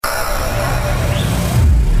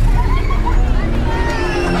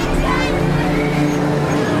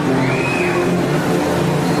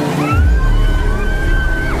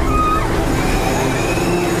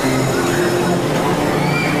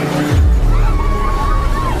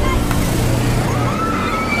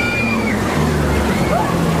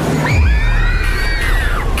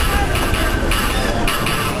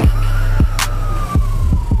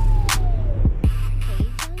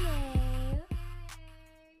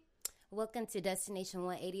Welcome to Destination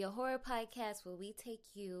 180, a horror podcast where we take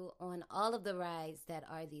you on all of the rides that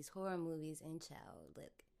are these horror movies. And child,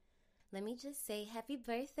 look, let me just say happy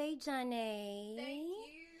birthday, Johnny. Thank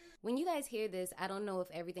you. When you guys hear this, I don't know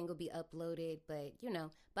if everything will be uploaded, but, you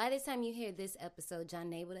know, by the time you hear this episode,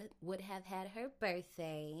 Johnny would have had her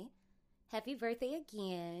birthday. Happy birthday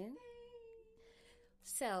again.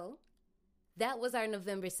 So, that was our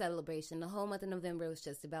November celebration. The whole month of November was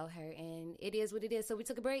just about her, and it is what it is. So we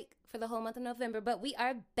took a break for the whole month of November, but we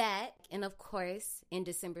are back. And of course, in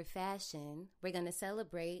December fashion, we're going to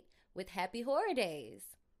celebrate with Happy Horrordays.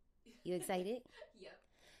 You excited? Yep.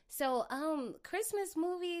 So, Christmas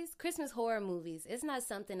movies, Christmas horror movies, it's not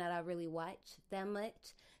something that I really watch that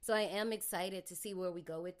much. So I am excited to see where we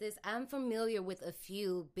go with this. I'm familiar with a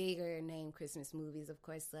few bigger name Christmas movies, of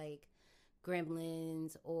course, like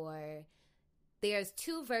Gremlins, or there's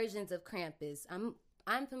two versions of Krampus.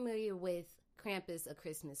 I'm familiar with Krampus: A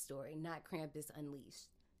Christmas Story, not Krampus Unleashed.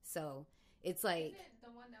 So it's like, isn't the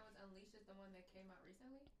one that was Unleashed is the one that came out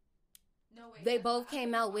recently? No, wait. They both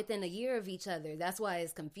came out within a year of each other. That's why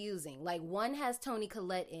it's confusing. Like, one has Toni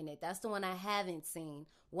Collette in it. That's the one I haven't seen.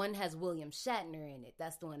 One has William Shatner in it.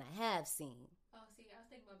 That's the one I have seen. Oh, see, I was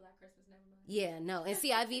thinking about Black Christmas. Never mind. Yeah, no. And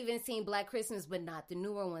see, I've even seen Black Christmas, but not the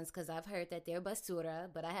newer ones, because I've heard that they're basura.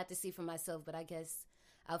 But I have to see for myself. But I guess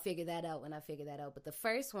I'll figure that out when I figure that out. But the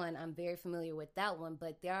first one, I'm very familiar with that one.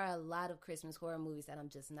 But there are a lot of Christmas horror movies that I'm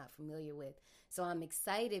just not familiar with. So I'm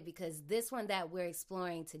excited because this one that we're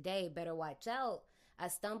exploring today, Better Watch Out, I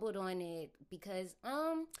stumbled on it because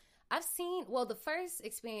I've seen, well, the first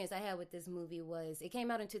experience I had with this movie was, it came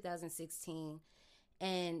out in 2016.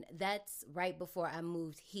 And that's right before I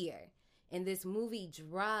moved here. And this movie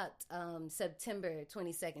dropped September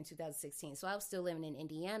 22nd, 2016. So I was still living in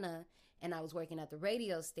Indiana, and I was working at the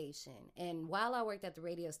radio station. And while I worked at the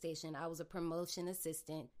radio station, I was a promotion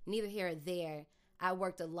assistant. Neither here or there, I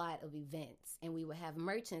worked a lot of events, and we would have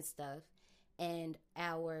merch and stuff. And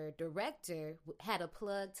our director had a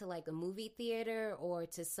plug to like a movie theater or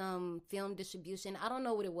to some film distribution. I don't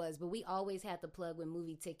know what it was, but we always had the plug with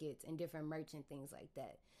movie tickets and different merch and things like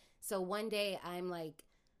that. So one day I'm like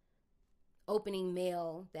opening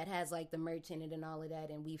mail that has like the merch in it and all of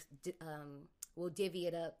that. And we'll divvy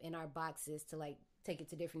it up in our boxes to like take it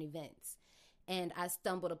to different events. And I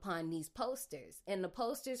stumbled upon these posters, and the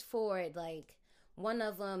posters for it, like, one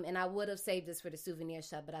of them, and I would have saved this for the souvenir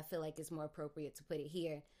shop, but I feel like it's more appropriate to put it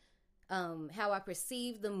here. How I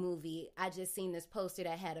perceived the movie, I just seen this poster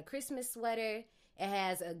that had a Christmas sweater. It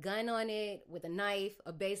has a gun on it with a knife,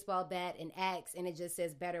 a baseball bat, an axe, and it just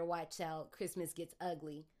says, "Better watch out, Christmas gets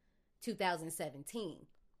ugly, 2017.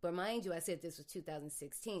 But mind you, I said this was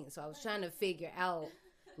 2016, so I was trying to figure out,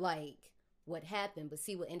 like, what happened. But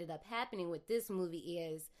see, what ended up happening with this movie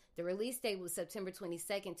is the release date was September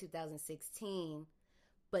 22nd, 2016,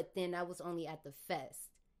 but then I was only at the fest.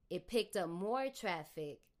 It picked up more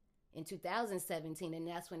traffic in 2017, and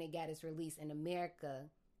that's when it got its release in America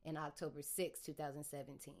in October 6th,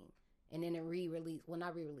 2017. And then it re-released, well,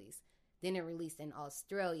 not re-released, then it released in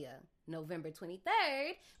Australia November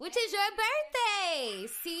 23rd, which is your birthday.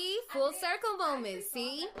 See? Full circle moment.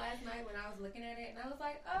 See? Last night when I was looking at it, and I was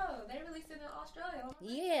like, oh, they released it in Australia.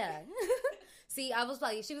 Yeah. See, I was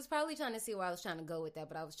like, she was probably trying to see where I was trying to go with that,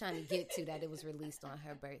 but I was trying to get to that it was released on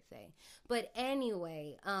her birthday. But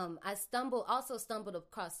anyway, I also stumbled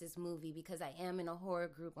across this movie because I am in a horror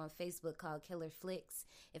group on Facebook called Killer Flicks.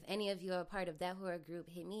 If any of you are a part of that horror group,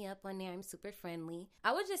 hit me up on there. I'm super friendly.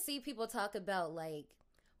 I would just see people talk about, like,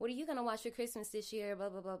 what are you going to watch for Christmas this year? Blah,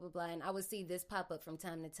 blah, blah, blah, blah. And I would see this pop up from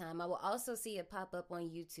time to time. I will also see it pop up on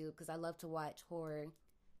YouTube because I love to watch horror,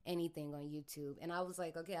 anything on YouTube. And I was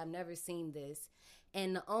like, okay, I've never seen this.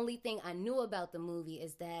 And the only thing I knew about the movie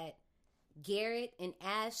is that Garrett and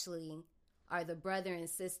Ashley are the brother and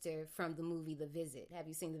sister from the movie The Visit. Have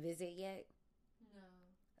you seen The Visit yet? No.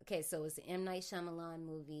 Okay, so it's an M. Night Shyamalan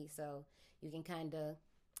movie, so you can kind of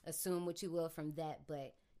assume what you will from that.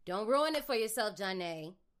 But don't ruin it for yourself,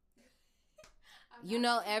 Johnny. You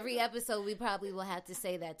know, every episode we probably will have to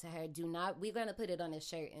say that to her. We're going to put it on a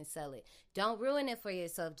shirt and sell it. Don't ruin it for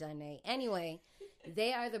yourself, Johnny. Anyway,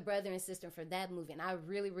 they are the brother and sister for that movie, and I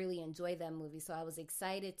really, really enjoyed that movie. So I was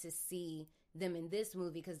excited to see them in this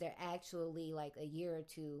movie because they're actually like a year or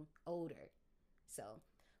two older. So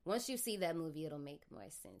once you see that movie, it'll make more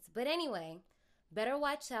sense. But anyway, Better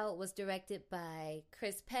Watch Out was directed by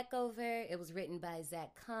Chris Peckover. It was written by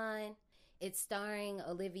Zach Kahn. It's starring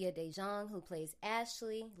Olivia DeJonge, who plays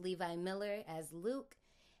Ashley, Levi Miller as Luke,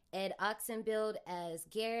 Ed Oxenbield as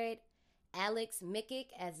Garrett, Alex Mikic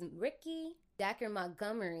as Ricky, Dacker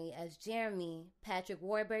Montgomery as Jeremy, Patrick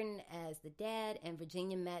Warburton as the dad, and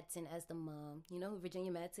Virginia Madsen as the mom. You know who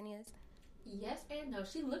Virginia Madsen is? Yes and no.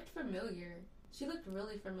 She looked familiar. She looked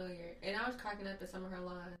really familiar. And I was cracking up at some of her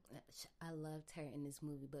lines. I loved her in this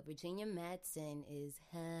movie. But Virginia Madsen is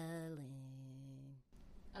Helen.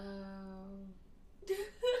 Oh.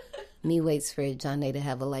 Me waits for Johnny to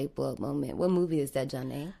have a light bulb moment. What movie is that,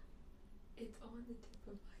 Johnny? It's on the tip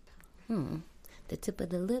of my tongue. The tip of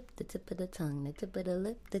the lip, the tip of the tongue, the tip of the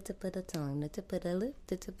lip, the tip of the tongue, the tip of the lip,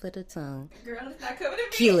 the tip of the tongue. Girl, it's not coming to me.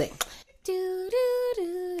 Cue it. Do do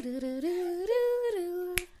do do do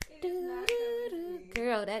do do do.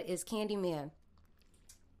 Girl, that is Candyman.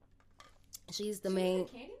 She's the main.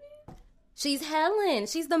 Candyman? She's Helen.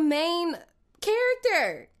 She's the main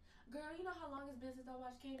character. Girl, you know how long it's been since I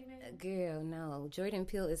watched Candyman? Girl, no. Jordan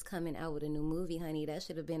Peele is coming out with a new movie, honey. That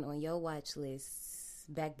should have been on your watch list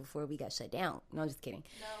back before we got shut down. No, I'm just kidding.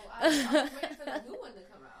 No, I was waiting for the new one to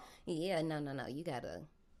come out. Yeah, no. You gotta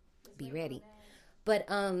be ready. But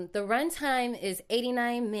the runtime is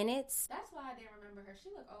 89 minutes. That's why I didn't remember her. She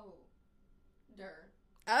looked older.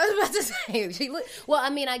 I was about to say, she look. Well, I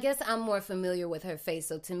mean, I guess I'm more familiar with her face,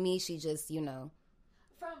 so to me, she just, From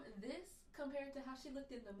this compared to how she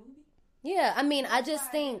looked in the movie? Yeah, I mean, I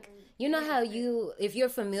just think, you know how if you're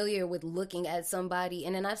familiar with looking at somebody,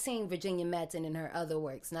 and then I've seen Virginia Madsen in her other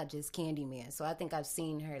works, not just Candyman, so I think I've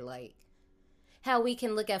seen her, like, how we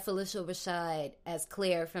can look at Phylicia Rashad as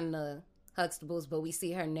Claire from the Huxtables, but we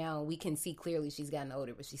see her now, we can see clearly she's gotten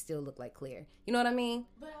older, but she still look like Claire. You know what I mean?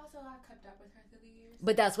 But also, I kept up with her through the years.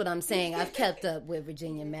 But that's what I'm saying. I've kept up with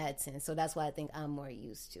Virginia Madsen, so that's why I think I'm more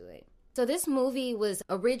used to it. So this movie was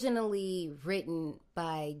originally written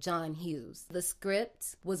by John Hughes. The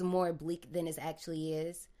script was more bleak than it actually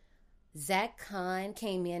is. Zach Kahn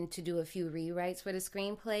came in to do a few rewrites for the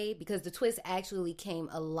screenplay because the twist actually came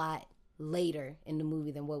a lot later in the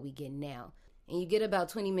movie than what we get now. And you get about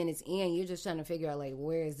 20 minutes in, you're just trying to figure out, like,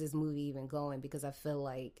 where is this movie even going? Because I feel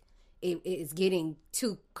like it's getting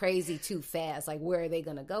too crazy too fast. Like, where are they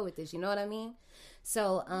going to go with this? You know what I mean?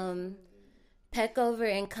 So, Peckover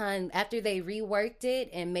and Khan, after they reworked it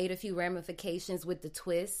and made a few ramifications with the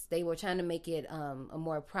twist, they were trying to make it a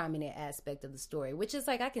more prominent aspect of the story, which is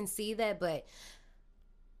like, I can see that, but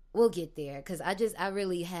we'll get there because I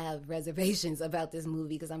really have reservations about this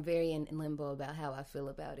movie because I'm very in limbo about how I feel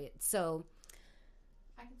about it. So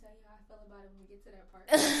I can tell you how I feel about it when we get to that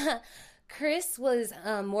part. Chris was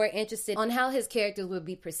more interested on how his characters would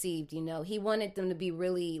be perceived. He wanted them to be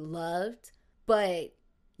really loved, but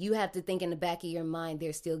you have to think in the back of your mind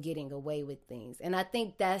they're still getting away with things. And I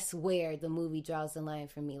think that's where the movie draws the line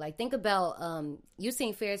for me. Like, think about, you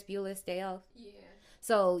seen Ferris Bueller's Day Off? Yeah.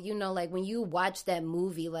 So, like, when you watch that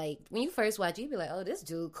movie, like, when you first watch it, you'd be like, oh, this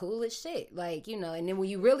dude cool as shit. Like, and then when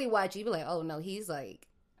you really watch it, you'd be like, oh, no, he's, like,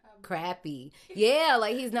 crappy. Yeah,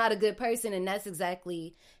 like, he's not a good person, and that's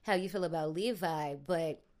exactly how you feel about Levi.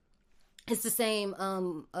 But it's the same,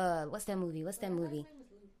 what's that movie?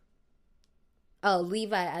 Oh,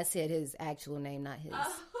 Levi, I said his actual name, not his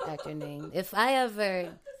actor name. If I ever,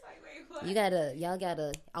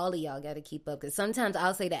 all of y'all gotta keep up. Because sometimes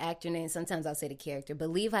I'll say the actor name, sometimes I'll say the character. But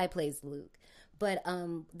Levi plays Luke. But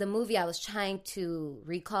the movie I was trying to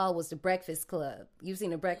recall was The Breakfast Club. You've seen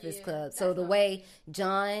The Breakfast Club. So the way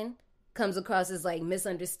John comes across as, like,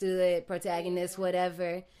 misunderstood, protagonist,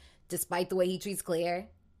 whatever, despite the way he treats Claire.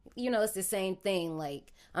 It's the same thing.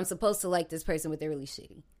 Like, I'm supposed to like this person, but they're really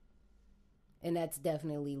shitty. And that's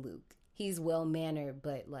definitely Luke. He's well-mannered,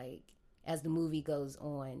 but, like, as the movie goes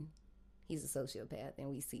on, he's a sociopath,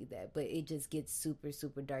 and we see that. But it just gets super,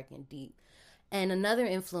 super dark and deep. And another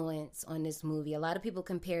influence on this movie, a lot of people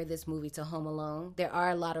compare this movie to Home Alone. There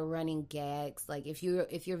are a lot of running gags. Like, if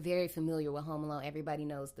you're very familiar with Home Alone, everybody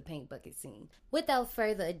knows the paint bucket scene. Without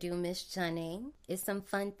further ado, Miss Johnny, there's some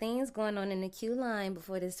fun things going on in the queue line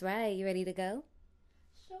before this ride. You ready to go?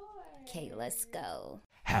 Sure. Okay, let's go.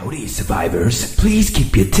 Howdy, survivors. Please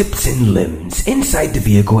keep your tips and limbs inside the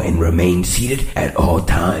vehicle and remain seated at all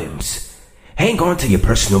times. Hang on to your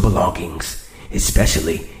personal belongings,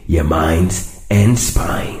 especially your minds and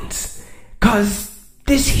spines, 'cause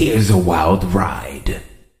this here's a wild ride.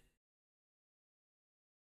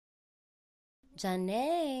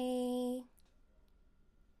 Janae.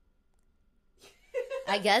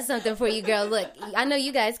 I got something for you, girl. Look, I know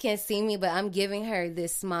you guys can't see me, but I'm giving her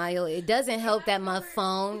this smile. It doesn't help that my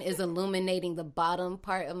phone is illuminating the bottom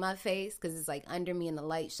part of my face because it's, like, under me and the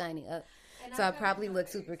light shining up. So I probably look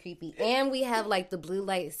super creepy. And we have, like, the blue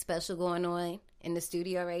light special going on in the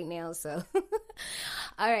studio right now. So,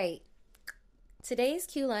 all right. Today's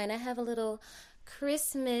queue line, I have a little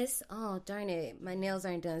Christmas. Oh, darn it. My nails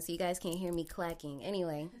aren't done, so you guys can't hear me clacking.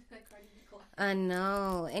 Anyway. I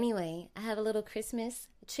know. Anyway, I have a little Christmas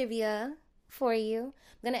trivia for you.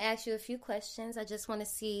 I'm going to ask you a few questions. I just want to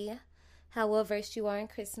see how well versed you are in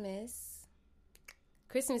Christmas.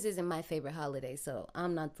 Christmas isn't my favorite holiday, so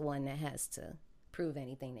I'm not the one that has to prove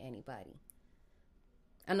anything to anybody.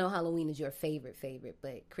 I know Halloween is your favorite,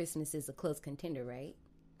 but Christmas is a close contender, right?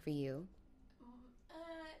 For you.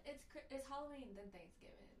 It's Halloween then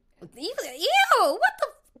Thanksgiving. Ew! What the...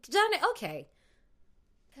 Johnny, okay.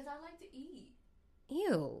 Because I like to eat.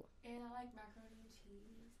 Ew. And I like macaroni and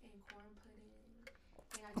cheese and corn pudding.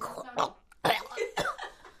 And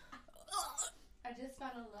I just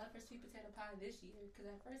found a love for sweet potato pie this year. Because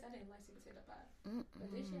at first I didn't like sweet potato pie.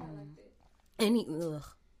 But this year I liked it.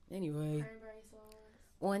 Anyway. Cranberry sauce.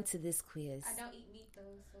 On to this quiz. I don't eat meat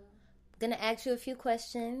though, so. I'm going to ask you a few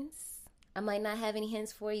questions. I might not have any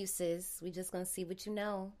hints for you, sis. We're just going to see what you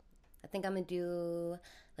know. I think I'm going to do...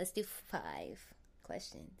 Let's do 5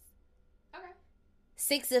 questions. Okay.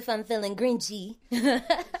 6 if I'm feeling grinchy.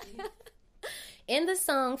 In the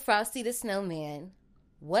song Frosty the Snowman,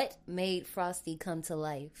 what made Frosty come to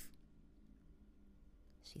life?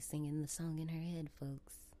 She's singing the song in her head,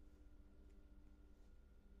 folks.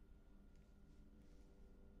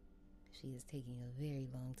 She is taking a very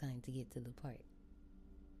long time to get to the part.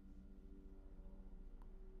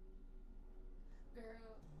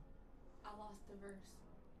 Girl, I lost the verse.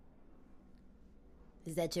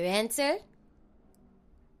 Is that your answer?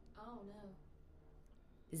 I don't know.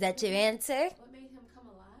 Is that your answer? What made him come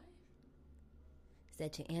alive? Is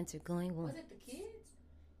that your answer going once? Was it the kids?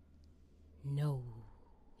 No.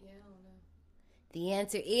 Yeah, I don't know. The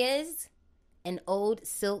answer is an old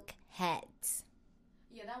silk hat.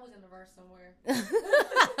 Yeah, that was in the verse somewhere.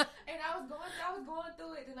 And I was going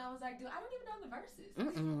through it, and I was like, dude, I don't even know the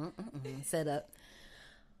verses. Set up.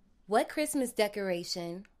 What Christmas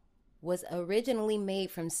decoration was originally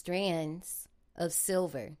made from strands of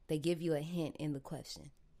silver? They give you a hint in the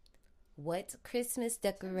question. What Christmas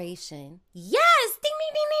decoration? Yes! Ding,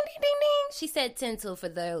 ding, ding, ding, ding, ding, ding. She said tinsel for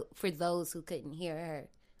those who couldn't hear her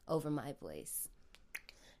over my voice.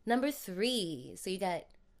 Number 3. So you got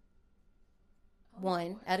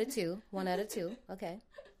 1 out of 2. 1 out of 2. Okay.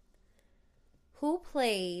 Who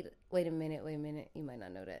played... Wait a minute. You might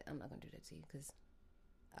not know that. I'm not going to do that to you because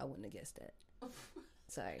I wouldn't have guessed that.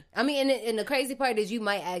 Sorry. I mean, and the crazy part is you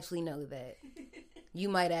might actually know that. You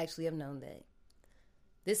might actually have known that.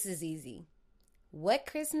 This is easy. What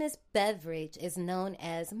Christmas beverage is known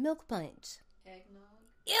as milk punch? Eggnog.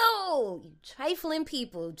 Ew! You trifling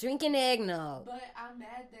people drinking eggnog. But I'm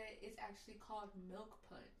mad that it's actually called milk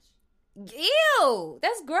punch. Ew!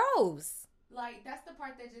 That's gross. Like, that's the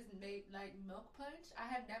part that just made, like, milk punch. I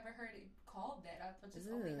have never heard it called that. I've just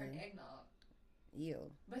only heard eggnog.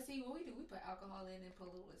 Ew. But see, what we do, we put alcohol in and put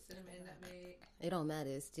a little cinnamon and nutmeg. It don't matter.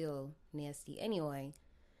 It's still nasty. Anyway,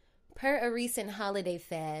 per a recent holiday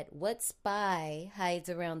fad, what spy hides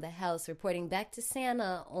around the house reporting back to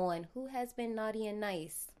Santa on who has been naughty and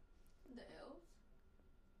nice? The elves.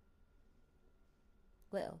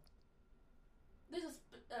 Well. There's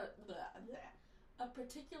a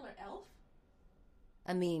particular elf?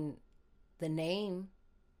 I mean, the name,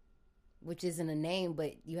 which isn't a name,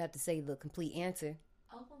 but you have to say the complete answer.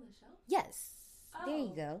 Elf on the Shelf? Yes. Oh, there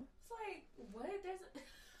you go. It's like, what?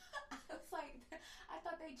 It's like, I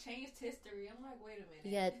thought they changed history. I'm like, wait a minute.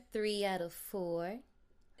 You got 3 out of 4.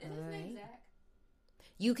 Is his name Zach?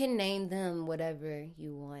 You can name them whatever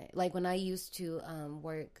you want. Like when I used to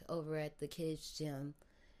work over at the kids' gym,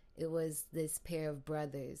 it was this pair of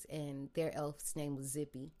brothers, and their elf's name was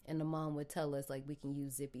Zippy. And the mom would tell us, like, we can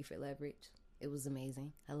use Zippy for leverage. It was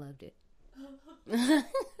amazing. I loved it.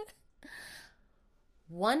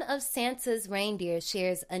 One of Santa's reindeer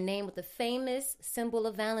shares a name with the famous symbol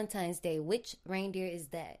of Valentine's Day. Which reindeer is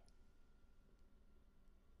that?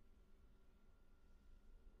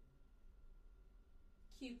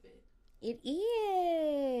 Cupid. It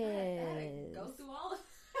is. I go through all of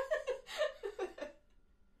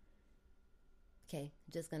Okay,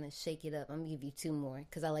 just gonna shake it up. I'm gonna give you 2 more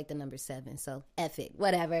because I like the number 7. So F it,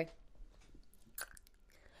 whatever.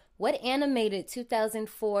 What animated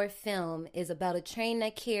 2004 film is about a train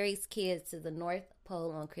that carries kids to the North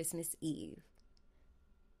Pole on Christmas Eve?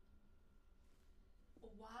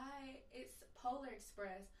 Why? It's Polar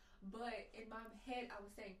Express, but in my head I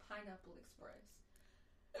was saying Pineapple Express.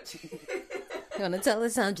 You wanna tell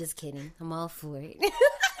us? I'm just kidding. I'm all for it.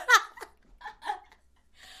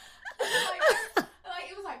 Like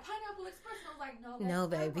it was like Pineapple Express, and I was like, no, No,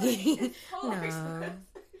 baby. Polar No. Express.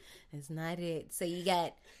 It's not it. So you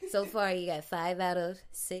got, so far you got 5 out of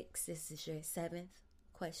 6. This is your 7th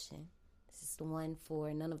question. This is the one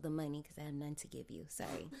for none of the money because I have none to give you.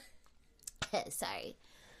 Sorry. Sorry.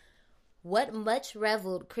 What much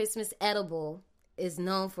reveled Christmas edible is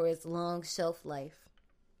known for its long shelf life?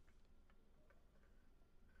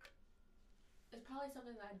 It's probably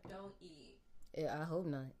something that I don't eat. Yeah, I hope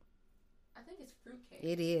not. I think it's fruitcake.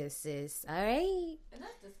 It is, sis. All right. And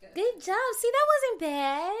that's disgusting. Good job. See, that wasn't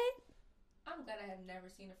bad. I'm glad I have never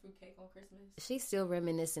seen a fruitcake on Christmas. She's still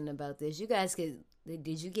reminiscing about this. You guys did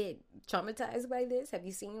you get traumatized by this? Have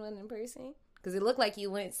you seen one in person? Because it looked like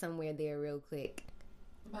you went somewhere there real quick.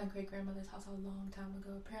 My great-grandmother's house a long time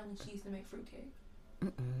ago. Apparently she used to make fruitcake.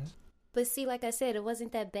 But see, like I said, it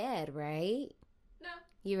wasn't that bad, right? No.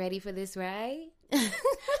 You ready for this ride? I have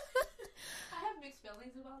mixed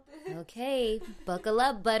feelings about this. Okay, buckle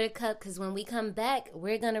up, Buttercup, because when we come back,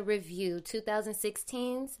 we're going to review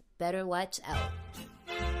 2016's Better Watch Out.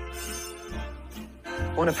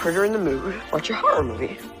 Want to put her in the mood? Watch a horror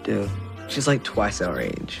movie. Dude, she's like twice our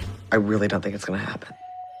age. I really don't think it's gonna happen.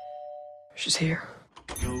 She's here.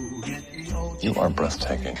 You are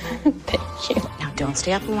breathtaking. Thank you. Now don't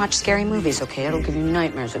stay up and watch scary movies, okay? It'll give you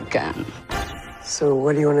nightmares again. So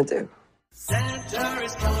what do you want to do?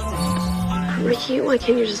 Ricky, why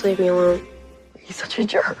can't you just leave me alone? He's such a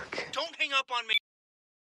jerk. Don't hang up on me.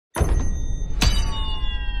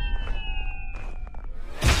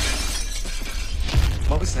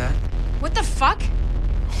 What was that? What the fuck?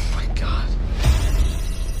 Oh my god.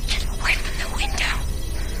 Get away from the window.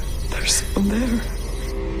 There's someone there.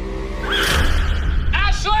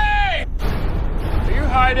 Ashley! Are you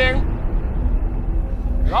hiding?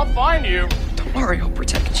 I'll find you. Don't worry, I'll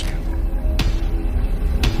protect you.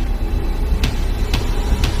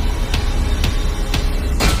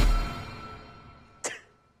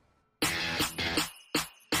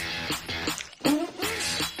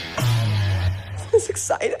 Isn't this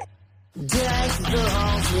exciting?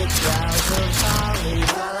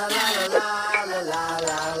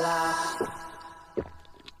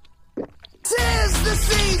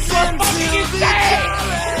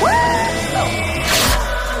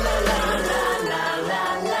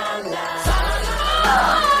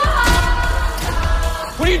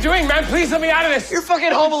 What are you doing, man? Please let me out of this. You're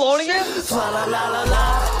fucking home alone again?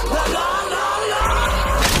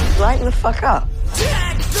 Lighten the fuck up.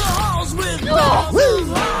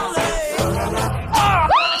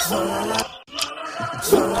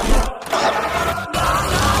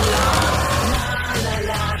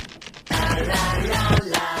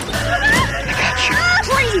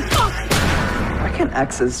 Why can't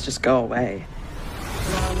exes just go away?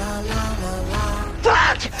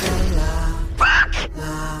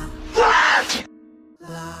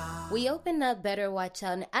 We opened up Better Watch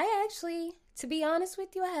Out, and I actually, to be honest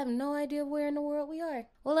with you, I have no idea where in the world we are.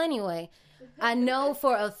 Well, anyway, I know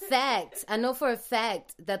for a fact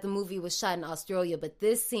that the movie was shot in Australia, but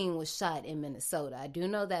this scene was shot in Minnesota. I do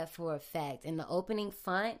know that for a fact. And the opening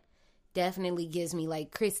font definitely gives me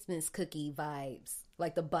like Christmas cookie vibes.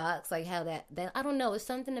 Like the box, like how that I don't know, it's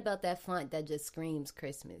something about that font that just screams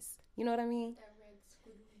Christmas. You know what I mean?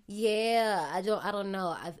 Yeah, I don't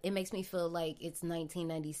know. It makes me feel like it's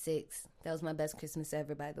 1996. That was my best Christmas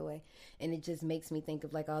ever, by the way. And it just makes me think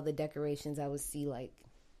of like all the decorations I would see like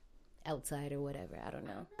outside or whatever. I don't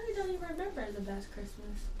know. I really don't even remember the best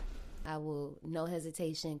Christmas. I will, no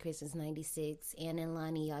hesitation, Christmas 96. Ann and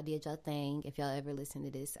Lonnie, y'all did y'all thing. If y'all ever listen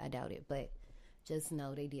to this, I doubt it. But just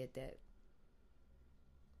know they did that.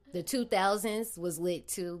 The 2000s was lit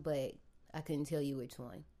too, but I couldn't tell you which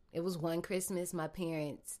one. It was one Christmas, my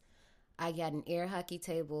parents, I got an air hockey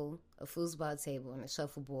table, a foosball table, and a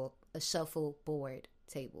shuffleboard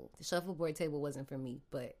table. The shuffleboard table wasn't for me,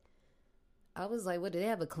 but I was like, what, did they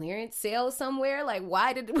have a clearance sale somewhere? Like,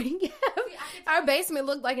 why did we have... Our basement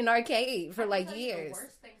looked like an arcade for like years. The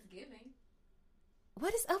worst Thanksgiving.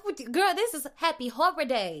 What is up with you? Girl, this is Happy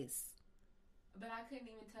Horrordays. But I couldn't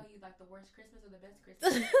even tell you like the worst Christmas or the best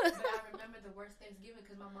Christmas. But I remember the worst Thanksgiving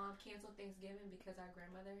because my mom canceled Thanksgiving because our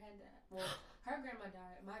grandmother had died. Well, her grandma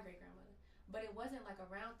died, my great grandmother. But it wasn't like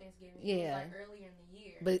around Thanksgiving. Yeah. It was like earlier in the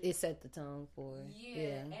year. But it set the tone for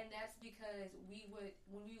yeah. And that's because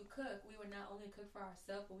when we would cook, we would not only cook for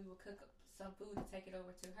ourselves, but we would cook some food to take it over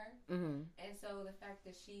to her. Mm-hmm. And so the fact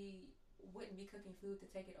that she wouldn't be cooking food to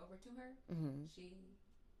take it over to her, she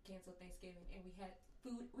canceled Thanksgiving, and we had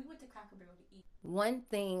food. We went to Cracker Barrel to eat. One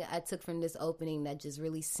thing I took from this opening that just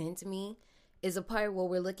really sent me is a part where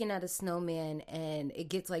we're looking at a snowman and it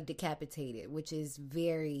gets like decapitated, which is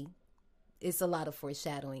it's a lot of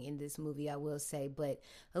foreshadowing in this movie, I will say. But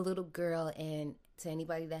a little girl, and to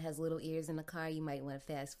anybody that has little ears in the car, you might want to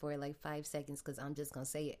fast forward like 5 seconds because I'm just going to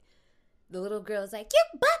say it. The little girl's like,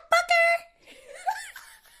 "You butt fucker!"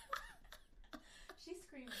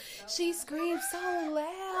 She screams so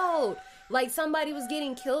loud. Like somebody was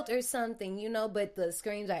getting killed or something, you know, but the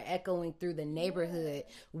screams are echoing through the neighborhood,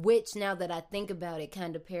 which now that I think about it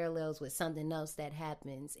kind of parallels with something else that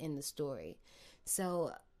happens in the story.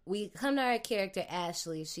 So we come to our character,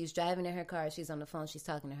 Ashley. She's driving in her car. She's on the phone. She's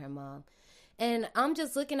talking to her mom. And I'm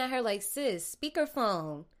just looking at her like, sis,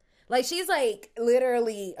 speakerphone. Like, she's, like,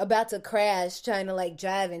 literally about to crash, trying to, like,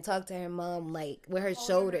 drive and talk to her mom, like, with her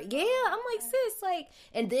shoulder. Yeah, I'm like, sis, like,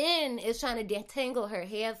 and then it's trying to detangle her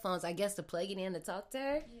headphones, I guess, to plug it in to talk to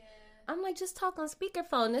her. Yeah. I'm like, just talk on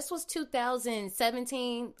speakerphone. This was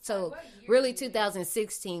 2017, so really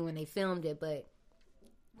 2016 when they filmed it, but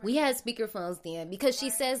we had speakerphones then, because she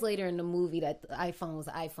says later in the movie that the iPhone was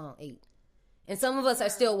the iPhone 8. And some of us are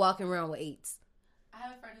still walking around with 8s. I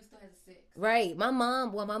have a friend who still has a 6. Right. My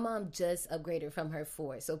mom just upgraded from her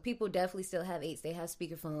 4. So people definitely still have 8s. They have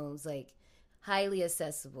speakerphones, like, highly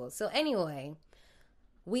accessible. So anyway,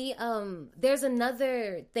 there's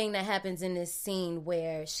another thing that happens in this scene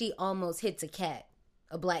where she almost hits a cat,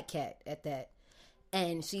 a black cat at that.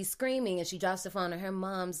 And she's screaming and she drops the phone and her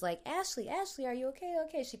mom's like, Ashley, are you okay?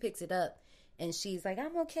 Okay. She picks it up and she's like,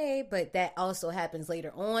 I'm okay. But that also happens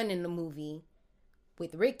later on in the movie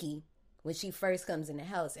with Ricky, when she first comes in the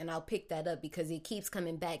house, and I'll pick that up because it keeps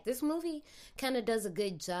coming back. This movie kind of does a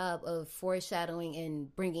good job of foreshadowing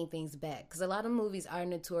and bringing things back, because a lot of movies are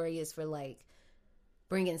notorious for, like,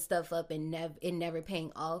 bringing stuff up and never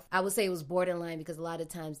paying off. I would say it was borderline because a lot of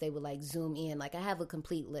times they would, like, zoom in. Like, I have a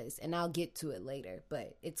complete list, and I'll get to it later,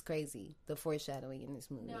 but it's crazy, the foreshadowing in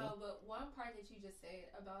this movie. No, but one part that you just said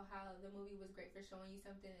about how the movie was great for showing you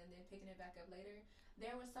something and then picking it back up later,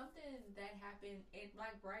 there was something that happened,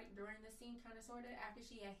 like, right during the scene, kind of, sort of, after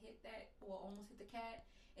she had hit that, well, almost hit the cat,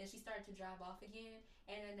 and she started to drive off again,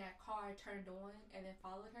 and then that car turned on and then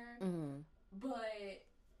followed her, but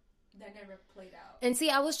that never played out. And see,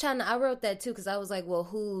 I wrote that too, because I was like, well,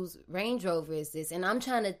 whose Range Rover is this? And I'm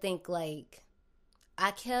trying to think, like, I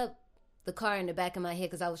kept the car in the back of my head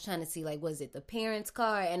because I was trying to see, like, was it the parents'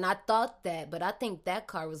 car? And I thought that, but I think that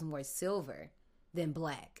car was more silver than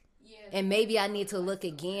black. Yeah, and maybe I need to look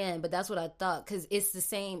again, but that's what I thought, because it's the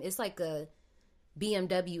same. It's like a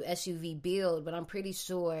BMW SUV build, but I'm pretty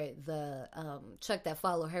sure the truck that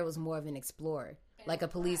followed her was more of an Explorer, and like a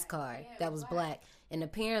police car that was black. And the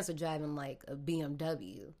parents are driving like a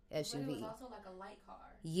BMW SUV. But it was also like a light car.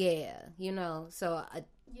 Yeah, you know, so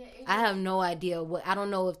I have no idea what, I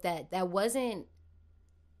don't know if that wasn't,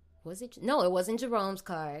 was it? No, it wasn't Jerome's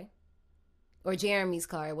car or Jeremy's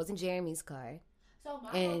car. It wasn't Jeremy's car. So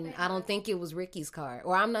and I don't think it was Ricky's car.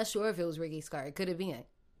 Or I'm not sure if it was Ricky's car. It could have been.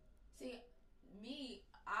 See,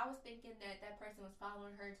 I was thinking that person was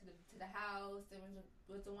following her to the house and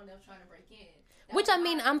was the one that was trying to break in. Which, I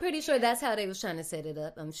mean, I'm pretty sure that's how they was trying to set it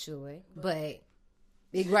up, I'm sure. But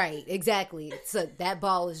right, exactly. So that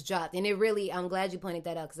ball was dropped. And it really, I'm glad you pointed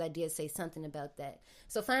that out, because I did say something about that.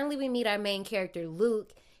 So finally we meet our main character,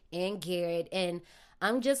 Luke, and Garrett. And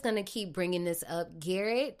I'm just going to keep bringing this up.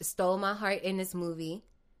 Garrett stole my heart in this movie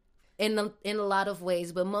in a lot of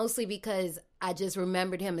ways, but mostly because I just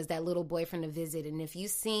remembered him as that little boy from The Visit. And if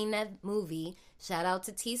you've seen that movie, shout out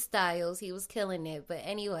to T. Styles. He was killing it. But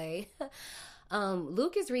anyway,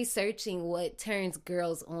 Luke is researching what turns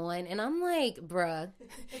girls on. And I'm like, bruh,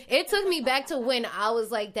 it took me back to when I was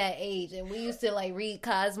like that age. And we used to like read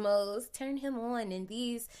Cosmos, turn him on in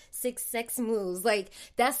these 6 sex moves. Like,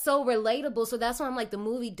 that's so relatable. So that's why I'm like, the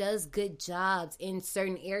movie does good jobs in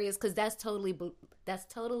certain areas, because that's totally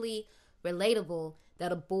relatable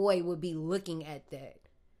that a boy would be looking at that.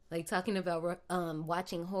 Like, talking about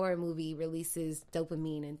watching horror movie releases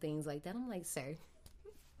dopamine and things like that. I'm like, sir.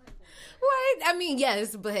 What? I mean,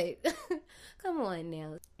 yes, but come on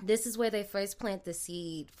now. This is where they first plant the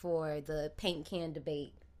seed for the paint can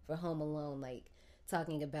debate for Home Alone, like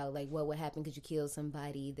talking about like what would happen could you kill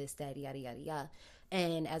somebody, this, that, yada, yada, yada.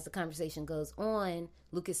 And as the conversation goes on,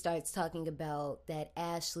 Lucas starts talking about that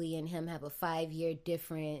Ashley and him have a 5-year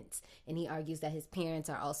difference, and he argues that his parents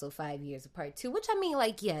are also 5 years apart too, which I mean,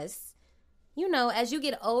 like, yes. You know, as you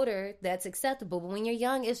get older, that's acceptable. But when you're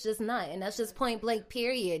young, it's just not. And that's just point blank,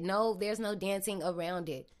 period. No, there's no dancing around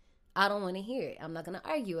it. I don't want to hear it. I'm not going to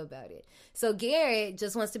argue about it. So Garrett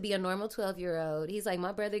just wants to be a normal 12-year-old. He's like,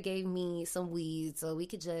 my brother gave me some weed, so we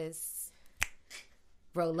could just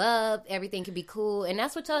roll up. Everything could be cool. And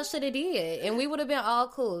that's what y'all should have did. And we would have been all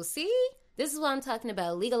cool. See? This is what I'm talking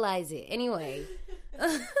about. Legalize it. Anyway.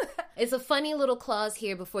 It's a funny little clause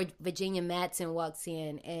here before Virginia Madsen walks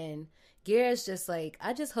in, and Garrett's just like,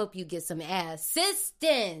 I just hope you get some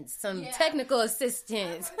assistance, some technical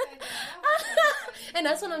assistance. And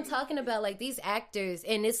that's what I'm talking about. Like, these actors,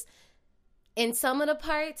 and it's, in some of the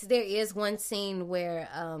parts, there is one scene where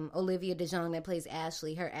Olivia DeJonge, that plays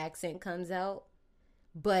Ashley, her accent comes out.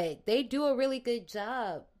 But they do a really good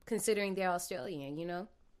job considering they're Australian, you know?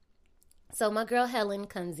 So my girl Helen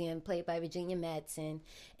comes in, played by Virginia Madsen.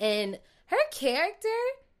 And her character,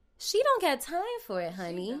 she don't got time for it,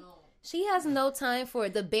 honey. She has no time for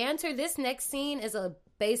it. The banter, this next scene is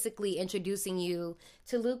basically introducing you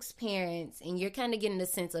to Luke's parents, and you're kind of getting a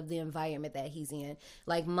sense of the environment that he's in.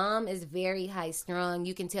 Like, mom is very high-strung.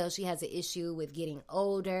 You can tell she has an issue with getting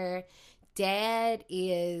older. Dad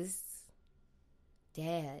is...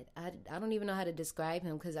 Dad. I don't even know how to describe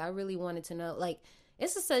him, because I really wanted to know. Like,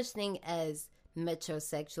 it's a such thing as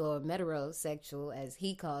metrosexual or metrosexual, as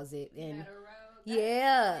he calls it. And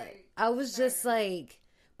yeah, I was just like...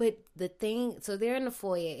 But the thing, so they're in the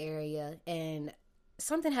foyer area, and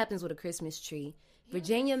something happens with a Christmas tree.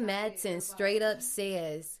 Virginia Madsen straight up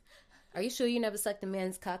says, "Are you sure you never sucked a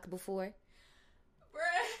man's cock before?"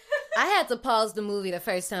 I had to pause the movie the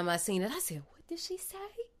first time I seen it. I said, "What did she say?"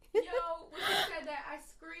 Yo, when she said that, I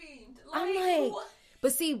screamed. I'm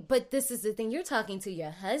like, but this is the thing. You're talking to your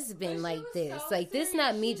husband like this. So like, this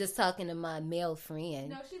not me just talking to my male friend.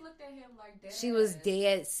 No, she looked at him like that. She was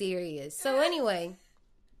dead serious. So anyway...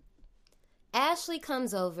 Ashley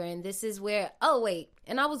comes over, and this is where,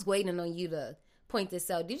 and I was waiting on you to point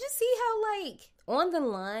this out. Did you see how, like, on the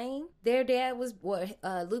line,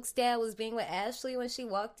 Luke's dad was being with Ashley when she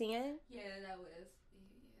walked in? Yeah, that was.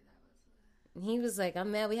 And he was like,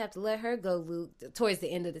 I'm mad we have to let her go, Luke, towards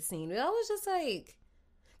the end of the scene. I was just like,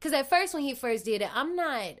 because at first, when he first did it, I'm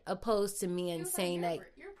not opposed to men saying like,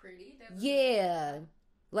 that. You're pretty. Yeah.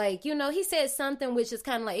 Like, you know, he said something which is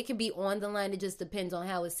kind of like, it could be on the line. It just depends on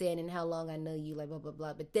how it's said and how long I know you, like, blah, blah,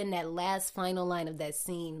 blah. But then that last final line of that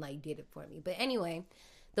scene, like, did it for me. But anyway,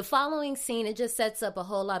 the following scene, it just sets up a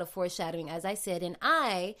whole lot of foreshadowing, as I said. And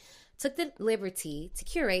I took the liberty to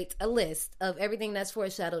curate a list of everything that's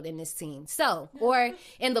foreshadowed in this scene. So, or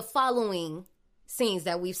in the following scenes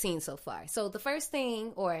that we've seen so far. So the first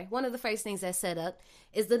thing, or one of the first things that's set up,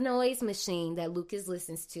 is the noise machine that Lucas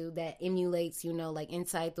listens to that emulates, you know, like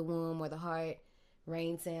inside the womb or the heart,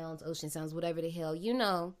 rain sounds, ocean sounds, whatever the hell. You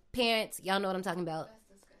know, parents, y'all know what I'm talking about.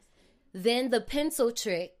 That's disgusting. Then the pencil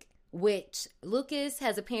trick, which Lucas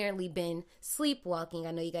has apparently been sleepwalking.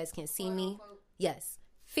 I know you guys can't see me. Yes.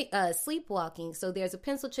 Sleepwalking. So there's a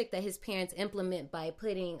pencil trick that his parents implement by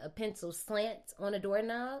putting a pencil slant on a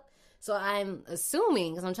doorknob. So I'm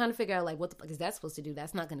assuming, because I'm trying to figure out, like, what the fuck is that supposed to do?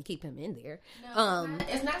 That's not going to keep him in there. No,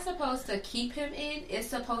 it's not supposed to keep him in. It's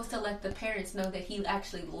supposed to let the parents know that he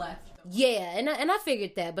actually left. Yeah, and I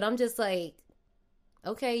figured that, but I'm just like,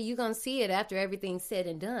 okay, you going to see it after everything's said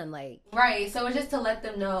and done, like. Right, so it's just to let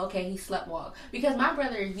them know, okay, he sleptwalk. Because my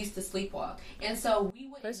brother used to sleepwalk, and so we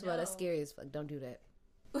wouldn't First of all, that's scary as fuck. Don't do that.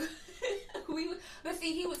 But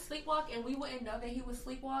see, he would sleepwalk, and we wouldn't know that he would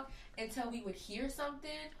sleepwalk until we would hear something,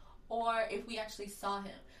 or if we actually saw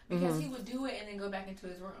him, because he would do it and then go back into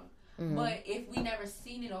his room. But if we never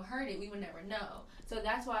seen it or heard it, we would never know. So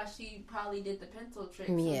that's why she probably did the pencil trick,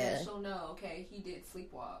 so that she'll know, okay, he did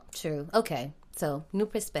sleepwalk. True. Okay, so new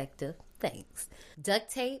perspective. Thanks. Duct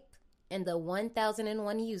tape and the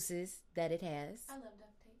 1001 uses that it has. I love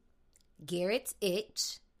duct tape. Garrett's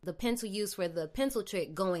itch. The pencil used for the pencil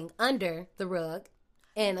trick going under the rug.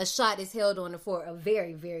 And a shot is held on it for a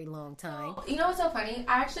very, very long time. You know what's so funny?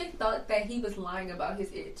 I actually thought that he was lying about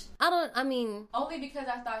his itch. Only because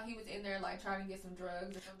I thought he was in there, like, trying to get some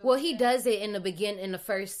drugs or something. Well, he does it in the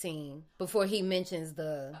first scene, before he mentions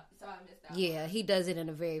the... So I missed that one. He does it in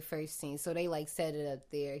the very first scene. So they, like, set it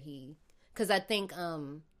up there. Because I think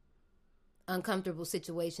uncomfortable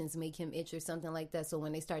situations make him itch or something like that. So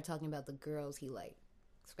when they start talking about the girls, he, like,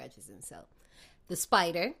 scratches himself. The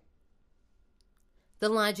spider. The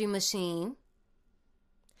laundry machine,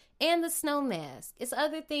 and the snow mask. It's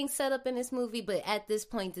other things set up in this movie, but at this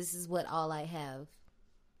point, this is what all I have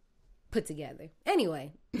put together.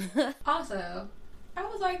 Anyway. Also, I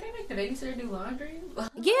was like, they make the babysitter do laundry?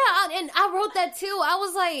 Yeah, and I wrote that too. I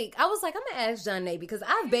was like, I'm going to ask John because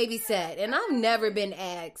I've babysat, and I've never been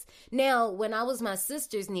asked. Now, when I was my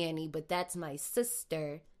sister's nanny, but that's my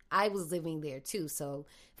sister, I was living there too. So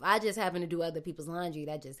if I just happen to do other people's laundry,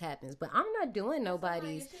 that just happens. But I'm not doing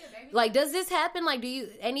nobody's. Like, does this happen? Like, do you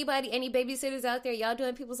any babysitters out there? Y'all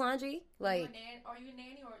doing people's laundry? Like, are you a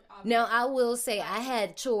nanny or? Now I will say I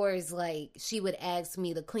had chores like she would ask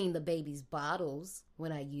me to clean the baby's bottles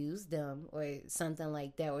when I used them or something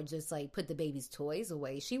like that, or just like put the baby's toys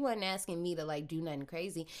away. She wasn't asking me to like do nothing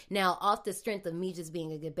crazy. Now, off the strength of me just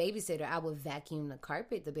being a good babysitter, I would vacuum the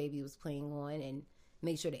carpet the baby was playing on and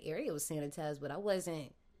make sure the area was sanitized, but I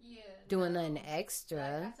wasn't doing nothing extra.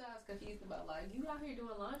 Like, that's what I was confused about. Like, you out here doing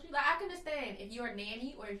laundry? Like, I can understand if you're a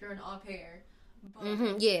nanny or if you're an au pair. But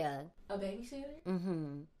a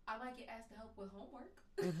babysitter? I might get asked to help with homework.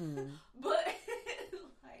 But,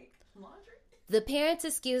 like, laundry? The parents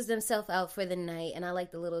excused themselves out for the night, and I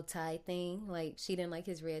like the little tie thing. Like, she didn't like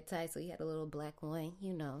his red tie, so he had a little black one.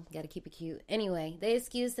 You know, gotta keep it cute. Anyway, they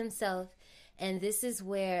excused themselves, and this is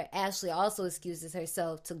where Ashley also excuses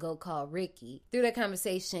herself to go call Ricky. Through that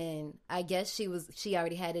conversation, I guess she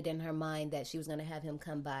already had it in her mind that she was going to have him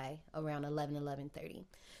come by around 11:30.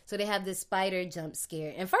 So they have this spider jump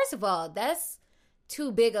scare. And first of all, that's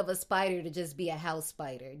too big of a spider to just be a house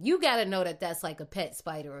spider. You got to know that that's like a pet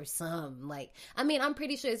spider or something. Like, I mean, I'm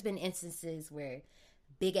pretty sure there's been instances where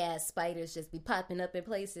big ass spiders just be popping up in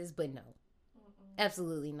places, but no.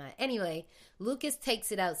 Absolutely not. Anyway, Lucas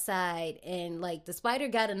takes it outside, and like the spider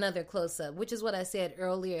got another close up, which is what I said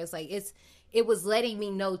earlier. It's like it was letting me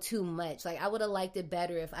know too much. Like, I would have liked it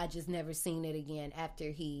better if I just never seen it again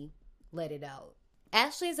after he let it out.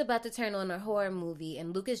 Ashley is about to turn on a horror movie,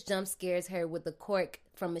 and Lucas jump scares her with the cork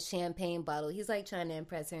from a champagne bottle. He's like trying to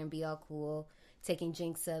impress her and be all cool, taking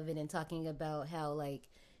drinks of it and talking about how like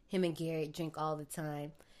him and Garrett drink all the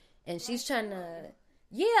time. And she's trying to...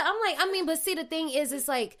 Yeah, I'm like, I mean, but see, the thing is, it's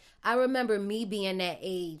like, I remember me being that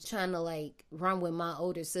age trying to, like, run with my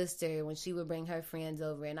older sister when she would bring her friends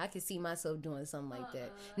over, and I could see myself doing something like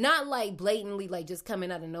that. Not, like, blatantly, like, just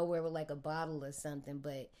coming out of nowhere with, like, a bottle or something,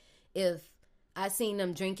 but if I seen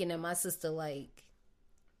them drinking and my sister, like,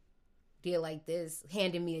 did like this,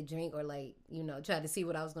 handing me a drink or, like, you know, tried to see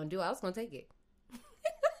what I was going to do, I was going to take it.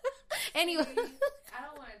 Anyway. I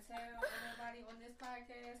don't want to tell anybody on this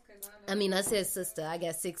podcast because I mean, I said sister. I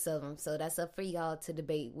got 6 of them, so that's up for y'all to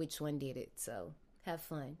debate which one did it. So have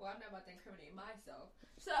fun. Well, I'm not about to incriminate myself.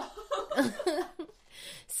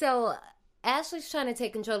 So Ashley's trying to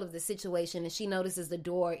take control of the situation, and she notices the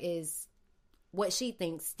door is what she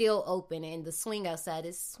thinks still open, and the swing outside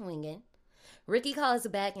is swinging. Ricky calls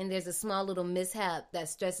back, and there's a small little mishap that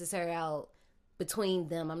stresses her out between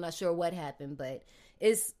them. I'm not sure what happened, but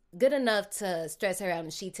it's good enough to stress her out,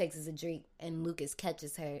 and she takes a drink, and Lucas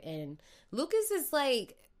catches her, and Lucas is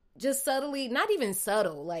like just subtly, not even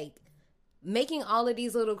subtle, like making all of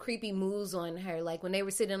these little creepy moves on her. Like when they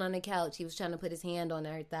were sitting on the couch, he was trying to put his hand on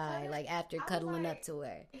her thigh, like after cuddling up to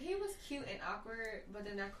her. He was cute and awkward, but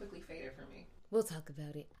then that quickly faded for me. We'll talk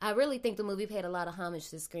about it. I really think the movie paid a lot of homage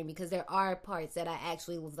to Scream because there are parts that I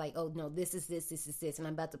actually was like, oh no, this is this, and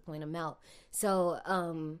I'm about to point them out. So,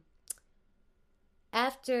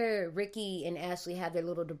 after Ricky and Ashley have their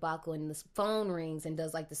little debacle and the phone rings and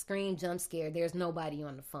does like the Scream jump scare, there's nobody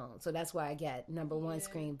on the phone. So that's why I got number one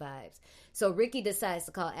Scream vibes. So Ricky decides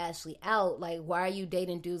to call Ashley out. Like, why are you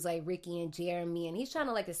dating dudes like Ricky and Jeremy? And he's trying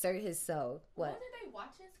to like assert himself. What? Wasn't they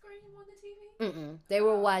watching Scream on the TV? They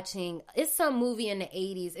were watching, it's some movie in the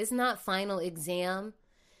 80s. It's not Final Exam.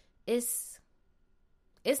 It's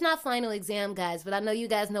not Final Exam, guys, but I know you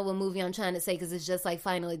guys know what movie I'm trying to say because it's just like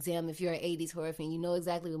Final Exam. If you're an 80s horror fan, you know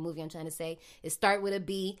exactly what movie I'm trying to say. It starts with a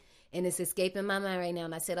B, and it's escaping my mind right now,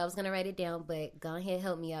 and I said I was going to write it down, but go ahead,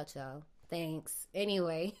 help me out, y'all. Thanks.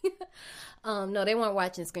 Anyway, no, they weren't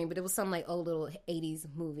watching Scream, but it was some like old little 80s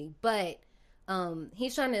movie. But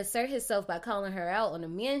he's trying to assert himself by calling her out on the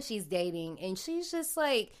men she's dating, and she's just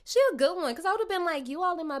like, she a good one, because I would have been like, you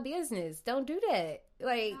all in my business. Don't do that.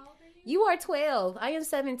 Like... You are 12. I am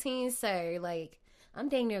 17, sir. Like, I'm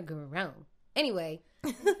dang near grown. Anyway,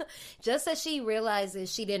 just as she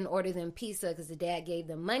realizes she didn't order them pizza because the dad gave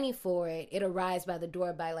them money for it, it arrives by the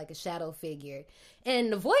door by like a shadow figure.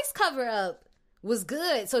 And the voice cover up was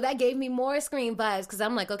good. So that gave me more Scream vibes because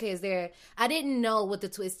I'm like, okay, I didn't know what the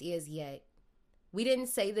twist is yet. We didn't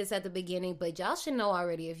say this at the beginning, but y'all should know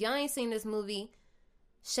already. If y'all ain't seen this movie,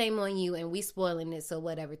 shame on you, and we spoiling it, so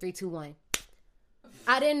whatever. 3, 2, 1.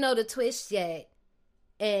 I didn't know the twist yet.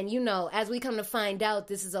 And, you know, as we come to find out,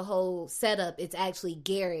 this is a whole setup. It's actually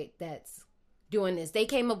Garrett that's doing this. They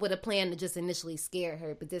came up with a plan to just initially scare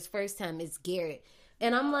her, but this first time it's Garrett.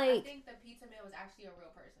 And I'm like... I think the pizza man was actually a real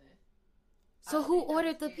person. So who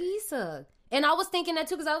ordered the pizza? And I was thinking that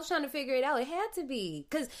too because I was trying to figure it out. It had to be.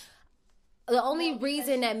 Because The only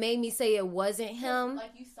reason that made me say it wasn't him.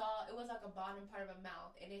 Like you saw, it was like a bottom part of a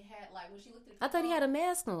mouth, and it had like when she looked at. I thought he had a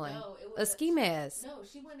mask on. No, it was a ski mask. No,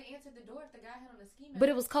 she wouldn't answer the door if the guy had on a ski mask. But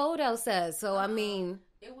it was cold outside, so I mean,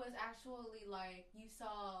 it was actually like you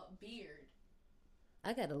saw beard.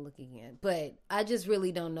 I gotta look again, but I just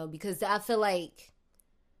really don't know because I feel like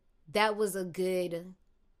that was a good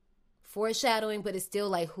foreshadowing, but it's still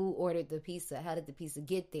like who ordered the pizza? How did the pizza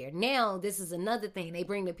get there? Now this is another thing. They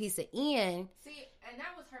bring the pizza in. See, and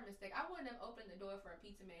that was her mistake. I wouldn't have opened the door for a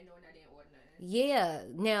pizza man knowing I didn't order nothing. Yeah.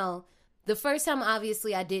 Now the first time,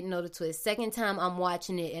 obviously, I didn't know the twist. Second time, I'm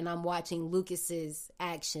watching it and I'm watching Lucas's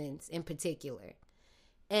actions in particular.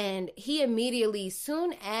 And he immediately,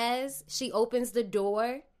 soon as she opens the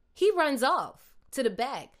door, he runs off to the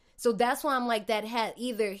back. So that's why I'm like, that had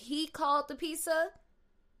either he called the pizza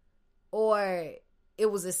or it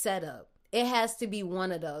was a setup. It has to be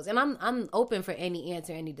one of those. And I'm open for any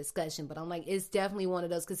answer, any discussion, but I'm like, it's definitely one of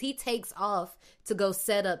those because he takes off to go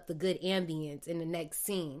set up the good ambience in the next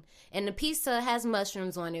scene. And the pizza has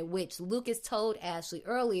mushrooms on it, which Lucas told Ashley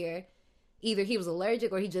earlier, either he was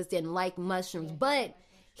allergic or he just didn't like mushrooms, but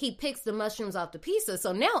he picks the mushrooms off the pizza.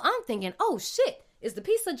 So now I'm thinking, oh shit, is the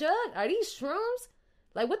pizza drugged? Are these shrooms?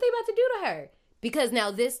 Like, what they about to do to her? Because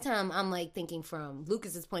now this time I'm like thinking from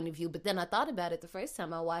Lucas's point of view, but then I thought about it the first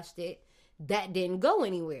time I watched it. That didn't go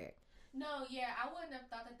anywhere. No, yeah, I wouldn't have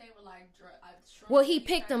thought that they were like shrooms. Well, he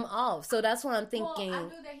picked them off, so that's why I'm thinking. Well, I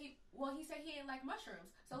knew that he said he didn't like mushrooms.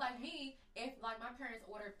 So like me, if like my parents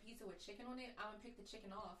ordered pizza with chicken on it, I would pick the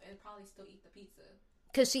chicken off and probably still eat the pizza.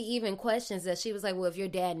 Because she even questions that. She was like, well, if your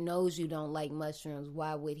dad knows you don't like mushrooms,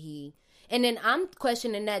 why would he? And then I'm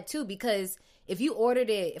questioning that too, because if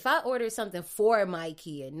I ordered something for my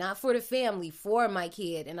kid, not for the family, for my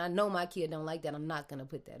kid, and I know my kid don't like that, I'm not going to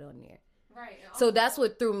put that on there. Right. So that's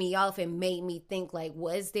what threw me off and made me think, like,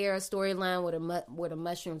 was there a storyline where the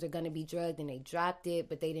mushrooms are going to be drugged and they dropped it,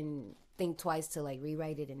 but they didn't think twice to, like,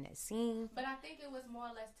 rewrite it in that scene? But I think it was more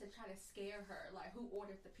or less to try to scare her, like, who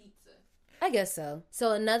ordered the pizza? I guess so.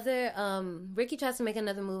 So Ricky tries to make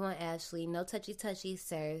another move on Ashley. No touchy,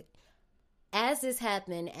 sir. As this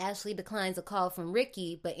happened, Ashley declines a call from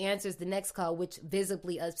Ricky, but answers the next call, which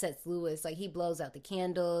visibly upsets Lewis. Like, he blows out the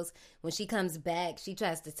candles. When she comes back, she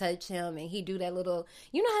tries to touch him, and he do that little,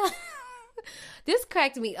 you know how, this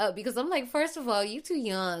cracked me up, because I'm like, first of all, you too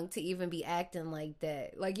young to even be acting like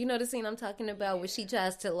that. Like, you know the scene I'm talking about, where she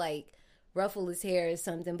tries to, like, ruffle his hair or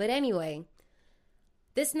something. But anyway,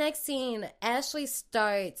 this next scene,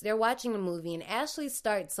 they're watching the movie, and Ashley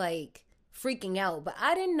starts, like, freaking out, but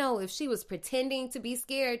I didn't know if she was pretending to be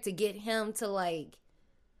scared to get him to like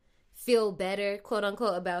feel better, quote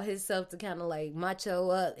unquote, about himself, to kind of like macho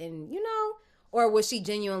up, and you know, or was she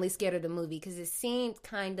genuinely scared of the movie? Because it seemed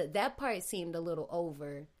that part seemed a little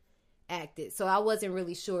overacted, so I wasn't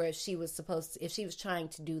really sure if she was trying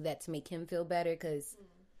to do that to make him feel better, because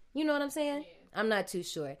you know what I'm saying? Yeah. I'm not too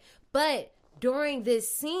sure. But during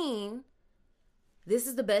this scene, this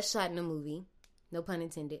is the best shot in the movie, no pun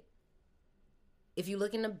intended. If you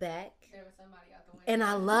look in the back, there was somebody out the window. And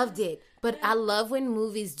I loved it. But I love when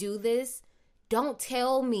movies do this. Don't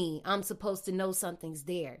tell me I'm supposed to know something's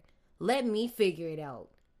there. Let me figure it out.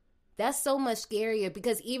 That's so much scarier,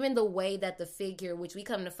 because even the way that the figure, which we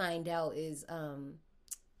come to find out is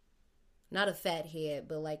not a fat head,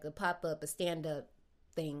 but like a pop-up, a stand-up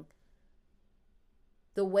thing.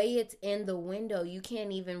 The way it's in the window, you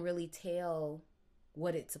can't even really tell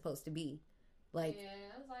what it's supposed to be. Like,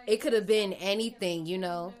 it could have been anything, you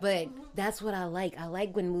know, but that's what I like. I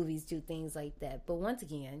like when movies do things like that. But once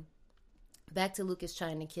again, back to Lucas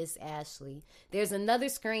trying to kiss Ashley. There's another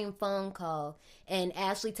Scream phone call, and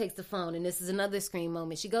Ashley takes the phone, and this is another Scream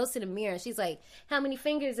moment. She goes to the mirror, and she's like, how many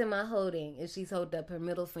fingers am I holding? And she's holding up her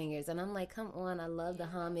middle fingers. And I'm like, come on, I love the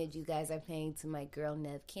homage you guys are paying to my girl,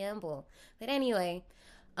 Neve Campbell. But anyway,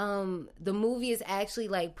 the movie is actually,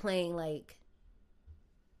 like, playing, like,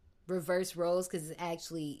 reverse roles, because it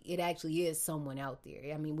actually is someone out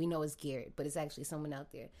there. I mean, we know it's Garrett, but it's actually someone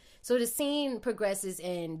out there. So the scene progresses,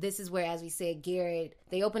 and this is where, as we said,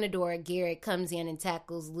 they open the door, Garrett comes in and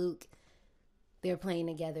tackles Luke. They're playing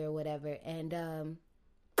together or whatever. And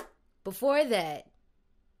before that,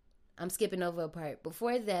 I'm skipping over a part.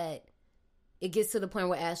 Before that, it gets to the point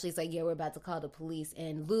where Ashley's like, yeah, we're about to call the police.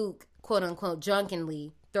 And Luke, quote unquote,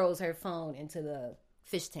 drunkenly throws her phone into the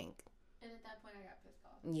fish tank.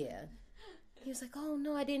 Yeah. He was like, oh,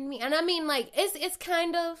 no, I didn't mean... And I mean, like, it's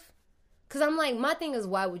kind of... Because I'm like, my thing is,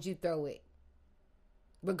 why would you throw it?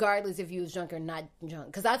 Regardless if you was drunk or not drunk.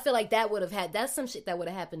 Because I feel like that's some shit that would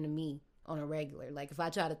have happened to me on a regular. Like, if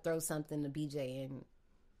I try to throw something to BJ and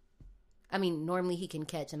I mean, normally he can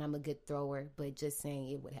catch and I'm a good thrower, but just saying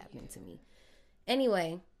it would happen to me.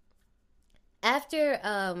 Anyway, after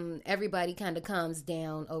everybody kind of calms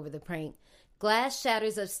down over the prank, glass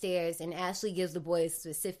shatters upstairs and Ashley gives the boys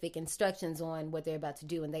specific instructions on what they're about to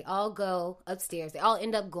do. And they all go upstairs. They all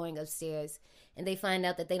end up going upstairs and they find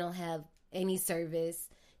out that they don't have any service.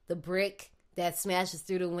 The brick that smashes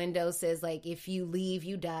through the window says, like, if you leave,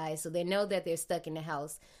 you die. So they know that they're stuck in the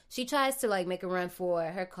house. She tries to, like, make a run for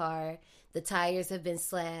her car. The tires have been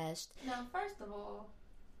slashed. Now, first of all,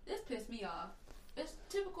 this pissed me off. It's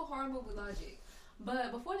typical horror movie logic.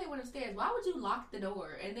 But before they went upstairs, why would you lock the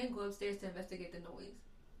door and then go upstairs to investigate the noise?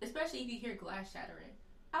 Especially if you hear glass shattering.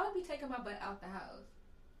 I would be taking my butt out the house.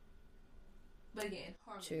 But again,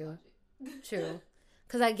 horror movie logic. True.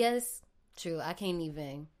 Because I guess, I can't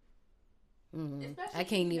even... I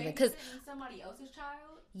can't even, because somebody else's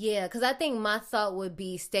child. Yeah, because I think my thought would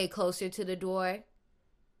be stay closer to the door,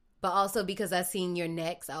 but also because I've seen Your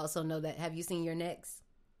Next. I also know that. Have you seen Your Next?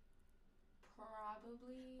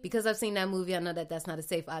 Probably. Because I've seen that movie, I know that that's not a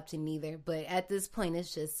safe option either. But at this point,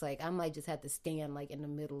 it's just like I might just have to stand like in the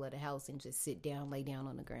middle of the house and just sit down, lay down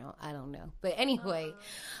on the ground. I don't know. But anyway,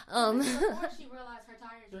 before she realized her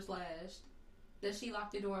tires were slashed, that she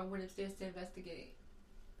locked the door and went upstairs to investigate.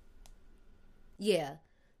 Yeah.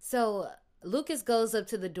 So Lucas goes up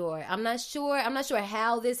to the door. I'm not sure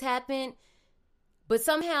how this happened, but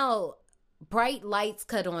somehow bright lights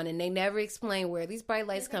cut on and they never explain where these bright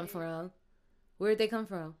lights come from. Where'd they come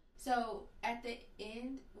from? So at the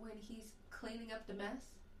end when he's cleaning up the mess.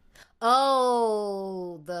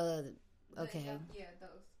 Oh, okay. Yeah, those.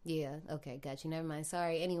 Yeah, okay, got you. Never mind.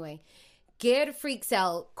 Sorry. Anyway, Garrett freaks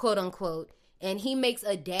out, quote unquote, and he makes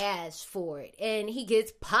a dash for it and he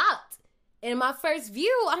gets popped. In my first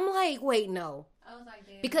view, I'm like, wait, no. I was like,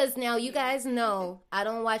 damn. Because now you guys know I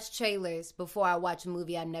don't watch trailers before I watch a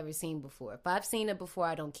movie I've never seen before. If I've seen it before,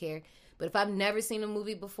 I don't care. But if I've never seen a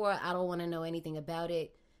movie before, I don't want to know anything about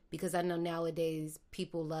it. Because I know nowadays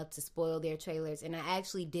people love to spoil their trailers. And I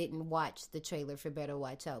actually didn't watch the trailer for Better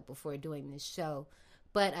Watch Out before doing this show.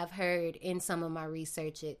 But I've heard in some of my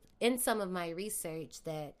research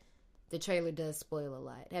that the trailer does spoil a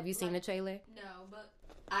lot. Have you seen the trailer? No, but...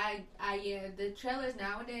 the trailers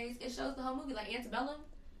nowadays, it shows the whole movie, like Antebellum.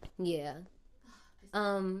 Yeah.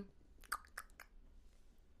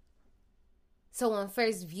 So on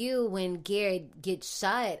first view, when Garrett gets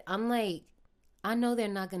shot, I'm like, I know they're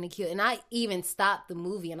not going to kill. And I even stopped the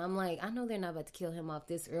movie, and I'm like, I know they're not about to kill him off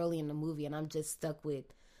this early in the movie, and I'm just stuck with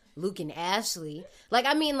Luke and Ashley. Like,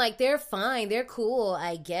 I mean, like, they're fine. They're cool,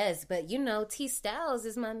 I guess. But, T. Styles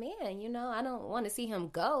is my man, I don't want to see him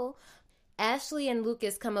go. Ashley and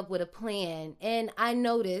Lucas come up with a plan, and I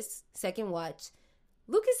notice, second watch,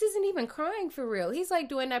 Lucas isn't even crying for real. He's like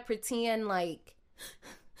doing that pretend like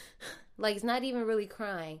he's not even really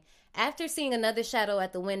crying. After seeing another shadow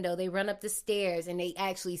at the window, they run up the stairs and they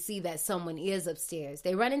actually see that someone is upstairs.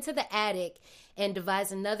 They run into the attic and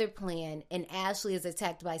devise another plan, and Ashley is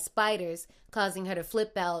attacked by spiders, causing her to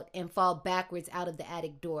flip out and fall backwards out of the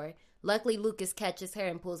attic door. Luckily, Lucas catches her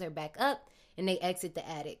and pulls her back up, and they exit the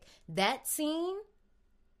attic. That scene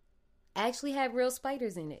actually had real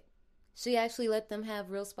spiders in it. She actually let them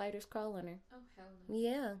have real spiders crawl on her. Oh, hell no.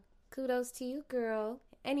 Yeah. Kudos to you, girl.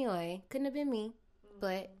 Anyway, couldn't have been me,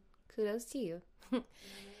 but kudos to you.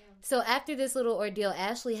 So after this little ordeal,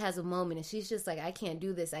 Ashley has a moment, and she's just like, I can't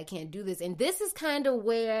do this. And this is kind of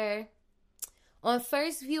where, on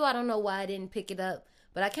first view, I don't know why I didn't pick it up,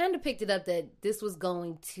 but I kind of picked it up that this was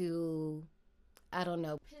going to... I don't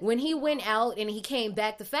know. When he went out and he came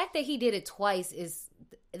back, the fact that he did it twice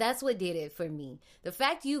that's what did it for me. The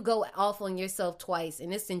fact you go off on yourself twice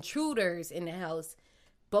and it's intruders in the house,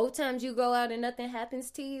 both times you go out and nothing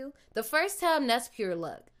happens to you. The first time, that's pure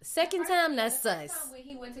luck. Second time, that's sus. The first time when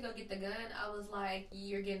he went to go get the gun, I was like,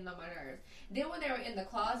 you're getting on my nerves. Then when they were in the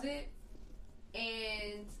closet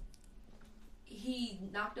and he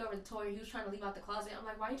knocked over the toy, he was trying to leave out the closet, I'm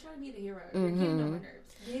like, why are you trying to be the hero? You're getting on my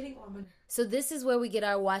nerves. Getting on my nerves. So this is where we get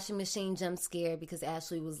our washing machine jump scare because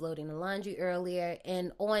Ashley was loading the laundry earlier.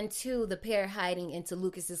 And on to the pair hiding into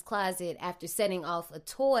Lucas's closet after setting off a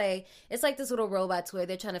toy. It's like this little robot toy.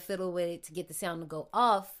 They're trying to fiddle with it to get the sound to go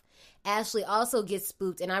off. Ashley also gets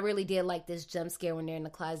spooked. And I really did like this jump scare when they're in the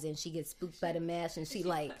closet and she gets spooked by the mask. And she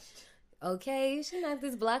like, okay, she knocked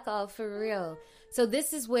this block off for real. So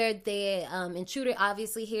this is where the intruder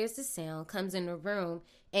obviously hears the sound, comes in the room,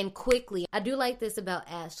 and quickly, I do like this about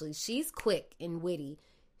Ashley. She's quick and witty.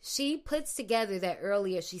 She puts together that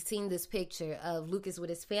earlier she's seen this picture of Lucas with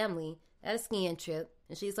his family at a skiing trip.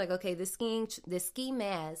 And she's like, okay, the ski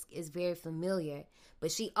mask is very familiar.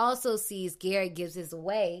 But she also sees Garrett gives his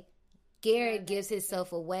away Garrett gives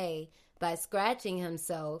himself away by scratching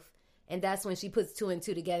himself. And that's when she puts 2 and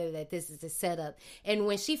 2 together that this is a setup. And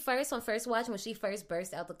when she first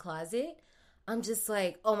burst out the closet, I'm just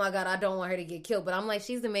like, oh my God, I don't want her to get killed. But I'm like,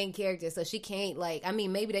 she's the main character, so she can't, like, I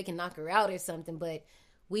mean, maybe they can knock her out or something, but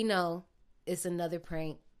we know it's another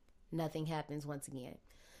prank. Nothing happens once again.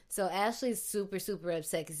 So Ashley's super, super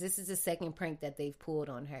upset because this is the second prank that they've pulled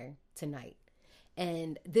on her tonight.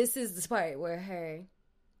 And this is the part where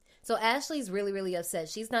So Ashley's really, really upset.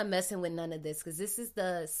 She's not messing with none of this because this is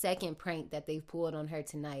the second prank that they've pulled on her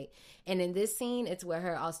tonight. And in this scene, it's where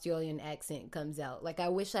her Australian accent comes out. Like, I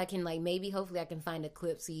wish I can, like, maybe hopefully I can find a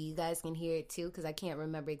clip so you guys can hear it too, because I can't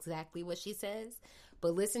remember exactly what she says.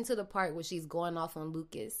 But listen to the part where she's going off on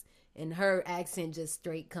Lucas and her accent just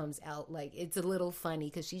straight comes out. Like, it's a little funny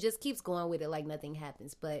because she just keeps going with it like nothing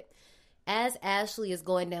happens. But as Ashley is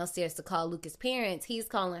going downstairs to call Lucas' parents, he's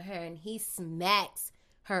calling her and he smacks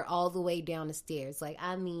her all the way down the stairs. Like,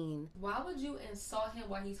 I mean, why would you insult him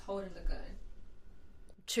while he's holding the gun?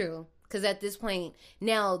 True, because at this point,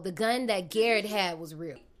 now the gun that Garrett had was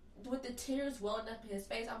real. With the tears welling up in his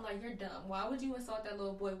face, I'm like, you're dumb. Why would you insult that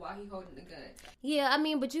little boy while he's holding the gun? Yeah, I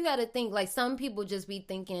mean, but you got to think, like, some people just be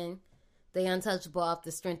thinking they untouchable off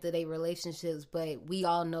the strength of their relationships, but we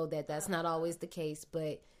all know that that's not always the case.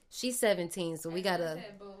 But she's 17, so we gotta,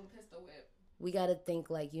 boom, pistol whip. We gotta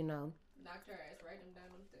think, like, you know, knocked her ass right down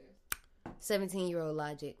them stairs. 17-year-old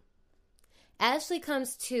logic. Ashley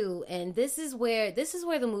comes to, and this is where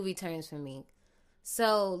the movie turns for me.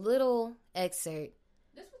 So, little excerpt.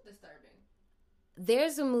 This was disturbing.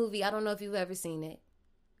 There's a movie, I don't know if you've ever seen it.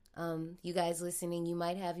 You guys listening, you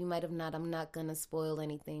might have not. I'm not gonna spoil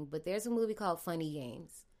anything, but there's a movie called Funny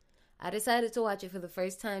Games. I decided to watch it for the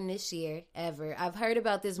first time this year, ever. I've heard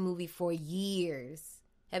about this movie for years.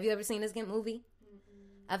 Have you ever seen this movie?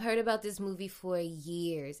 Mm-mm. I've heard about this movie for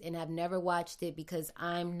years, and I've never watched it because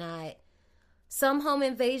I'm not... Some home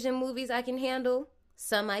invasion movies I can handle,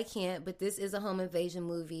 some I can't, but this is a home invasion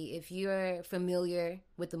movie. If you're familiar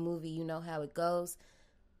with the movie, you know how it goes.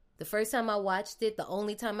 The first time I watched it, the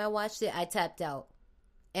only time I watched it, I tapped out.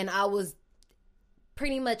 And I was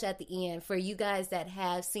pretty much at the end. For you guys that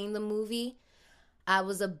have seen the movie, I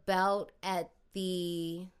was about at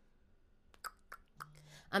the...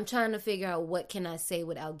 I'm trying to figure out what can I say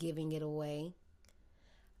without giving it away.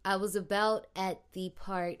 I was about at the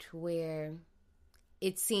part where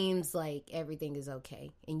it seems like everything is okay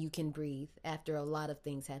and you can breathe after a lot of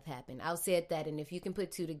things have happened. I'll say it that, and if you can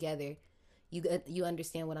put two together, you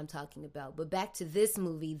understand what I'm talking about. But back to this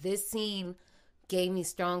movie, this scene gave me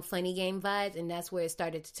strong Funny Game vibes, and that's where it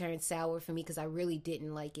started to turn sour for me because I really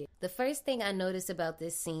didn't like it. The first thing I noticed about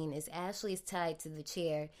this scene is Ashley is tied to the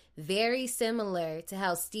chair, very similar to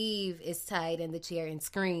how Steve is tied in the chair in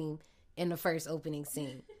Scream in the first opening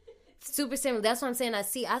scene. Super similar. That's what I'm saying.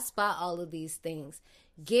 I spot all of these things.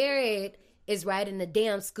 Garrett is riding the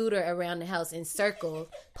damn scooter around the house in circles,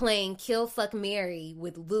 playing Kill Fuck Mary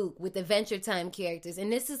with Luke, with Adventure Time characters.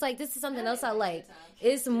 And this is something else I like.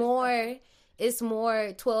 It's more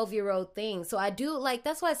 12-year-old things. So I do like,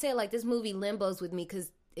 that's why I say like this movie limbos with me,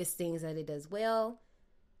 because it's things that it does well,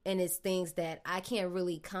 and it's things that I can't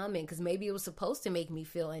really comment because maybe it was supposed to make me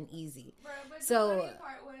feel uneasy. Bro, but so the funny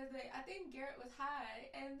part was that I think Garrett was high,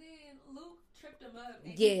 and then Luke tripped him up,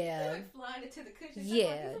 and yeah, he went flying into the cushions. Yeah,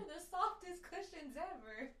 like, these are the softest cushions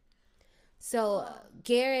ever. So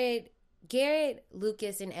Garrett,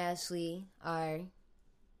 Lucas, and Ashley are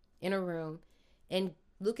in a room, and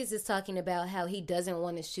Lucas is talking about how he doesn't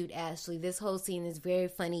want to shoot Ashley. This whole scene is very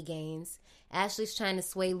Funny Games. Ashley's trying to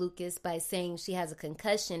sway Lucas by saying she has a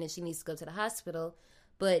concussion and she needs to go to the hospital.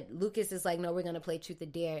 But Lucas is like, no, we're going to play Truth or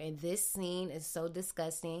Dare. And this scene is so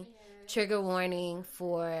disgusting. Yeah. Trigger warning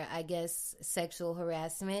for, I guess, sexual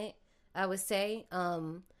harassment, I would say.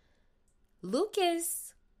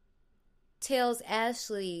 Lucas tells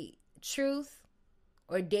Ashley Truth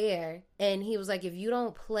or Dare. And he was like, if you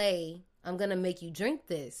don't play, I'm going to make you drink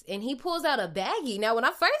this. And he pulls out a baggie. Now, when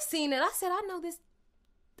I first seen it, I said, I know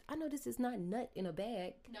this is not nut in a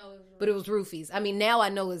bag. No, but it was roofies. I mean, now I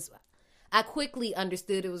know I quickly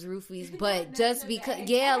understood it was roofies, but just because,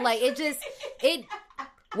 yeah, like it,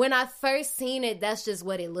 when I first seen it, that's just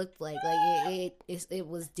what it looked like. Like it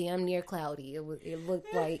was damn near cloudy. It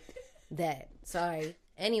looked like that. Sorry.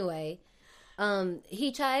 Anyway,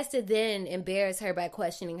 he tries to then embarrass her by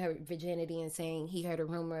questioning her virginity and saying he heard a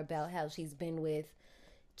rumor about how she's been with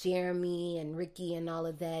Jeremy and Ricky and all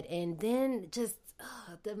of that. And then just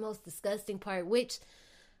the most disgusting part, which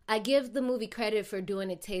I give the movie credit for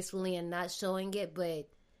doing it tastefully and not showing it, but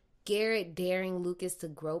Garrett daring Lucas to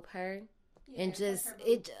grope her, and just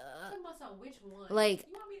which one? Like,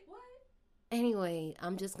 you want me, what? Anyway,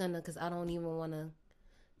 I'm just gonna, because I don't even want to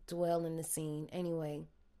dwell in the scene. Anyway.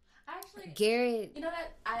 Actually, Garrett. You know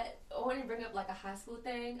that I want to bring up like a high school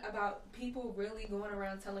thing about people really going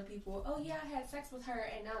around telling people, "Oh yeah, I had sex with her,"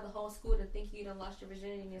 and now the whole school to think you done lost your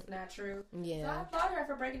virginity and it's not true. Yeah. So I applaud her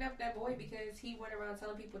for breaking up with that boy because he went around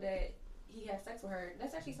telling people that he had sex with her.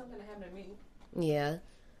 That's actually something that happened to me. Yeah.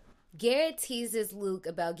 Garrett teases Luke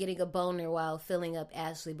about getting a boner while filling up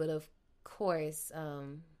Ashley, but of course,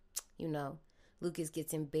 you know, Lucas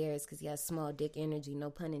gets embarrassed because he has small dick energy, no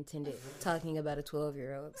pun intended, talking about a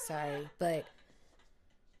 12-year-old. Sorry. But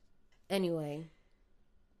anyway,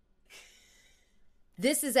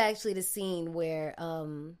 this is actually the scene where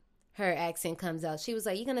her accent comes out. She was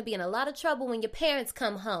like, "You're going to be in a lot of trouble when your parents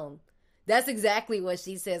come home." That's exactly what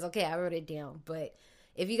she says. Okay, I wrote it down. But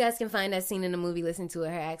if you guys can find that scene in the movie, listen to it.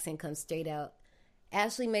 Her accent comes straight out.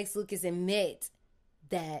 Ashley makes Lucas admit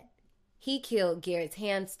that he killed Garrett's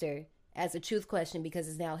hamster as a truth question because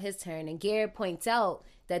it's now his turn. And Garrett points out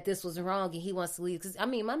that this was wrong and he wants to leave. Because, I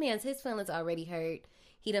mean, my man's, his feelings already hurt.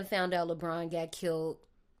 He done found out LeBron got killed.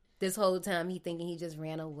 This whole time he thinking he just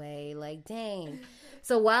ran away. Like, dang.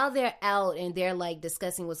 So while they're out and they're, like,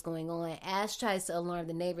 discussing what's going on, Ash tries to alarm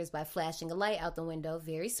the neighbors by flashing a light out the window.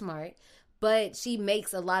 Very smart. But she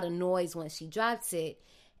makes a lot of noise when she drops it.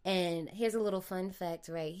 And here's a little fun fact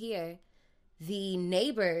right here. The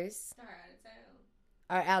neighbors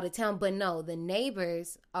are out of town, but no, the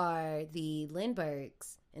neighbors are the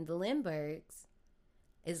Lindberghs, and the Lindberghs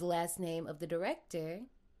is the last name of the director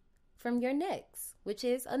from Your Next, which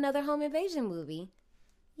is another home invasion movie.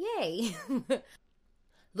 Yay!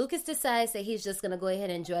 Lucas decides that he's just going to go ahead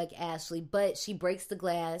and drug Ashley, but she breaks the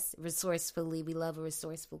glass resourcefully. We love a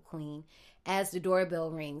resourceful queen. As the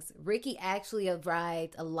doorbell rings, Ricky actually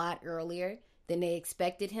arrived a lot earlier than they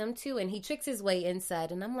expected him to, and he tricks his way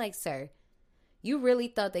inside, and I'm like, sir, you really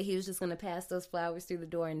thought that he was just going to pass those flowers through the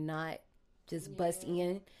door and not just bust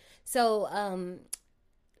in? So,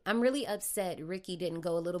 I'm really upset Ricky didn't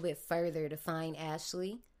go a little bit further to find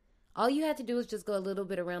Ashley. All you had to do was just go a little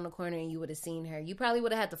bit around the corner and you would have seen her. You probably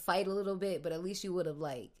would have had to fight a little bit, but at least you would have,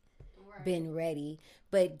 like, been ready.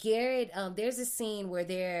 But Garrett, there's a scene where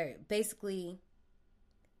they're basically...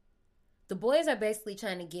 The boys are basically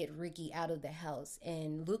trying to get Ricky out of the house.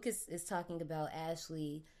 And Lucas is talking about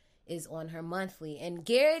Ashley is on her monthly. And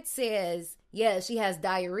Garrett says, yeah, she has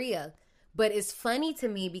diarrhea. But it's funny to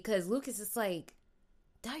me because Lucas is like,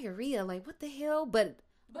 diarrhea? Like, what the hell? But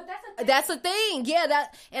that's a thing. Yeah,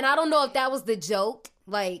 and I don't know if that was the joke.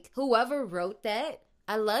 Like, whoever wrote that,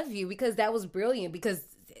 I love you because that was brilliant because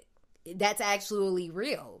that's actually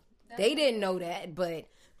real. They didn't know that, but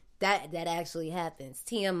that actually happens.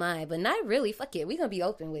 TMI, but not really. Fuck it. We're going to be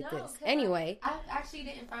open with this. Anyway. I actually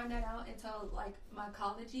didn't find that out until, like, my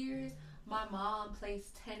college years. My mom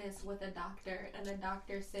plays tennis with a doctor, and the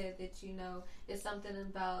doctor said that, you know, it's something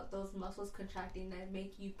about those muscles contracting that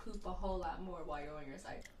make you poop a whole lot more while you're on your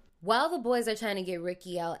cycle. While the boys are trying to get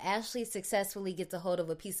Ricky out, Ashley successfully gets a hold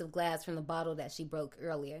of a piece of glass from the bottle that she broke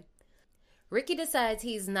earlier. Ricky decides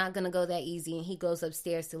he's not going to go that easy, and he goes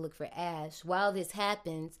upstairs to look for Ash. While this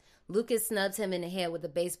happens, Lucas snubs him in the head with a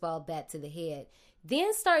baseball bat to the head,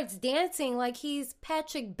 then starts dancing like he's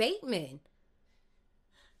Patrick Bateman.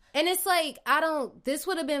 And it's like, this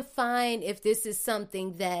would have been fine if this is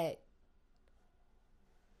something that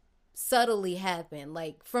subtly happened.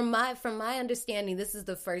 Like, from my understanding, this is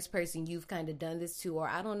the first person you've kind of done this to, or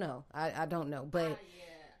I don't know. I don't know. But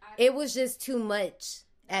it was just too much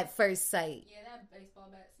at first sight. Yeah, that baseball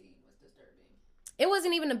bat scene was disturbing. It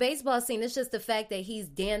wasn't even a baseball scene. It's just the fact that he's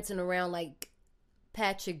dancing around like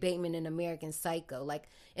Patrick Bateman in American Psycho. Like,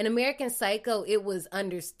 in American Psycho, it was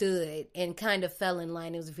understood and kind of fell in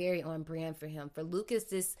line. It was very on brand for him. For Lucas,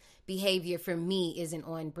 this behavior for me isn't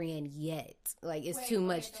on brand yet. Like, it's too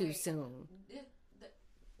much too soon. Is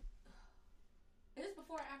this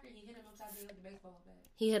before or after he hit him upside the head with the baseball bat?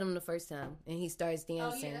 He hit him the first time, and he starts dancing.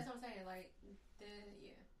 Oh, yeah, that's what I'm saying. Like,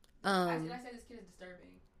 yeah. I said this kid is disturbing.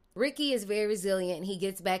 Ricky is very resilient, and he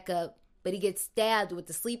gets back up, but he gets stabbed with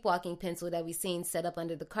the sleepwalking pencil that we've seen set up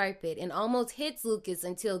under the carpet and almost hits Lucas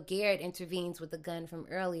until Garrett intervenes with a gun from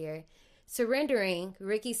earlier. Surrendering,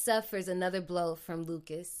 Ricky suffers another blow from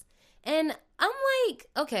Lucas. And I'm like,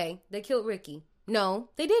 okay, they killed Ricky. No,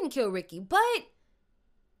 they didn't kill Ricky, but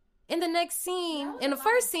in the next scene, in the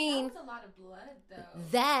first scene, that was a lot of blood, though.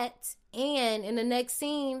 That, and in the next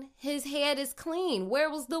scene, his head is clean. Where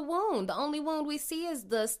was the wound? The only wound we see is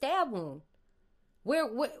the stab wound.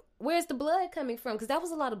 Where's the blood coming from? Because that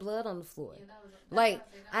was a lot of blood on the floor. Yeah,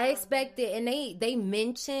 I expected, and they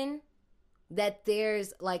mention that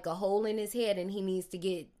there's like a hole in his head and he needs to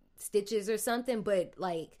get stitches or something, but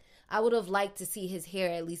like I would have liked to see his hair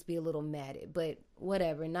at least be a little matted, but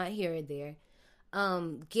whatever, not here or there.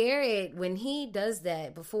 Garrett, when he does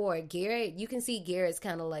that before, Garrett, you can see Garrett's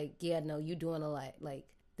kind of like, yeah, no, you doing a lot. Like,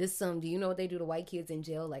 this do you know what they do to white kids in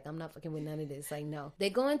jail? Like, I'm not fucking with none of this. Like, no. They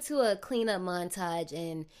go into a cleanup montage,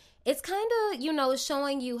 and it's kind of,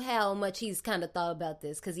 showing you how much he's kind of thought about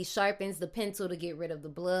this, because he sharpens the pencil to get rid of the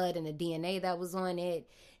blood and the DNA that was on it.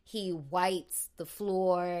 He whites the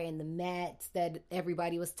floor and the mats that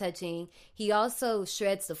everybody was touching. He also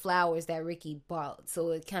shreds the flowers that Ricky bought. So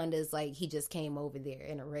it kind of is like he just came over there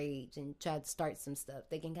in a rage and tried to start some stuff.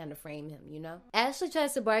 They can kind of frame him, Ashley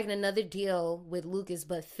tries to bargain another deal with Lucas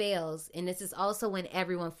but fails. And this is also when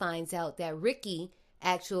everyone finds out that Ricky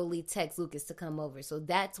actually texts Lucas to come over. So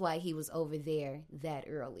that's why he was over there that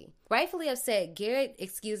early. Rightfully upset, Garrett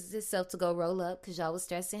excuses himself to go roll up because y'all was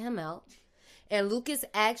stressing him out. And Lucas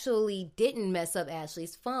actually didn't mess up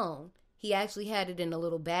Ashley's phone. He actually had it in a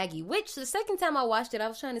little baggie, which the second time I watched it, I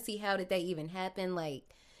was trying to see how did that even happen.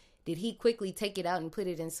 Like, did he quickly take it out and put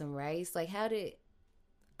it in some rice? Like, I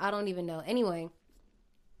don't even know. Anyway.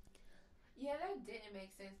 Yeah, that didn't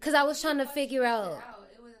make sense. Because I was trying to figure out.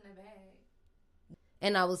 It was in a bag.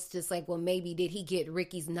 And I was just like, well, maybe did he get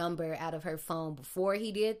Ricky's number out of her phone before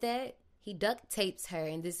he did that? He duct tapes her,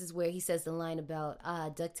 and this is where he says the line about,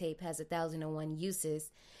 duct tape has 1,001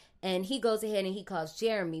 uses. And he goes ahead and he calls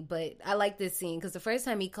Jeremy, but I like this scene because the first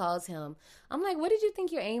time he calls him, I'm like, what did you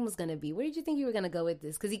think your aim was going to be? Where did you think you were going to go with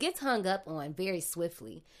this? Because he gets hung up on very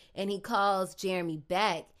swiftly, and he calls Jeremy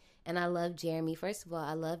back, and I love Jeremy. First of all,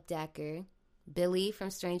 I love Dacker. Billy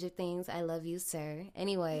from Stranger Things, I love you, sir.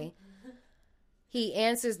 Anyway, he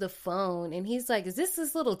answers the phone, and he's like, is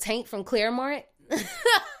this little taint from Claremont?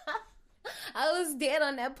 I was dead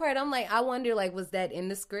on that part. I'm like, I wonder, like, was that in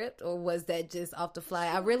the script or was that just off the fly?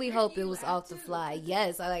 I really hope it was off the fly.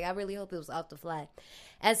 Yes, I really hope it was off the fly.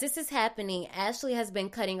 As this is happening, Ashley has been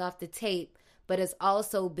cutting off the tape, but has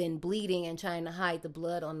also been bleeding and trying to hide the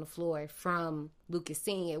blood on the floor from Lucas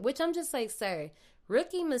seeing it, which I'm just like, sir,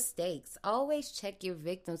 rookie mistakes. Always check your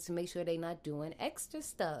victims to make sure they're not doing extra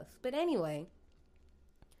stuff. But anyway,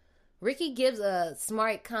 Ricky gives a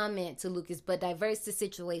smart comment to Lucas, but diverts the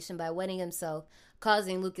situation by wetting himself,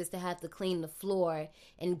 causing Lucas to have to clean the floor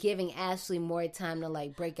and giving Ashley more time to,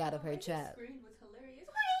 like, break out of her trap. The screen was hilarious.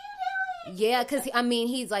 What are you doing? Yeah, because, I mean,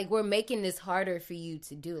 he's like, we're making this harder for you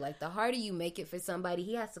to do. Like, the harder you make it for somebody,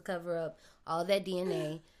 he has to cover up all that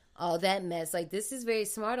DNA, all that mess. Like, this is very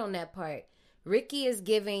smart on that part. Ricky is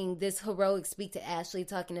giving this heroic speak to Ashley,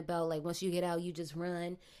 talking about, like, once you get out, you just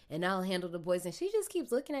run, and I'll handle the boys. And she just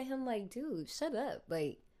keeps looking at him like, dude, shut up.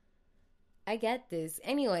 Like, I got this.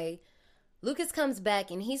 Anyway, Lucas comes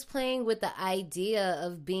back, and he's playing with the idea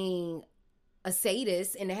of being a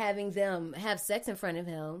sadist and having them have sex in front of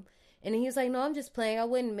him. And he was like, no, I'm just playing. I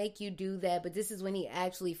wouldn't make you do that. But this is when he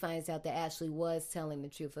actually finds out that Ashley was telling the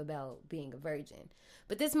truth about being a virgin.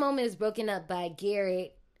 But this moment is broken up by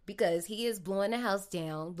Garrett, because he is blowing the house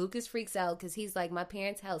down. Lucas freaks out because he's like, my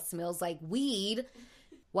parents' house smells like weed.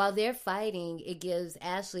 While they're fighting, it gives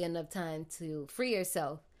Ashley enough time to free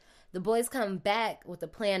herself. The boys come back with a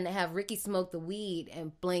plan to have Ricky smoke the weed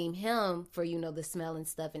and blame him for, the smell and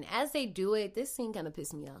stuff. And as they do it, this scene kind of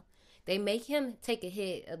pissed me off. They make him take a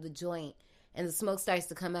hit of the joint, and the smoke starts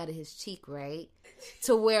to come out of his cheek, right?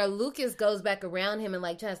 To where Lucas goes back around him and,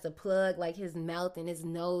 like, tries to plug, like, his mouth and his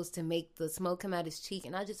nose to make the smoke come out his cheek.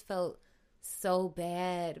 And I just felt so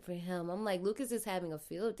bad for him. I'm like, Lucas is having a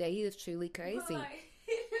field day. He is truly crazy.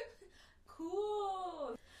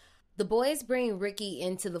 Cool. The boys bring Ricky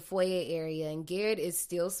into the foyer area, and Garrett is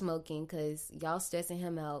still smoking because y'all stressing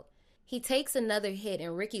him out. He takes another hit,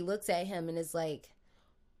 and Ricky looks at him and is like,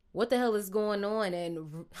 what the hell is going on? And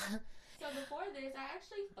so before this, I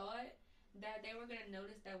actually thought that they were going to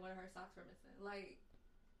notice that one of her socks were missing. Like,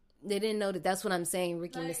 they didn't notice. That's what I'm saying.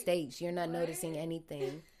 Ricky mistakes. You're not what? Noticing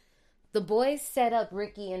anything. The boys set up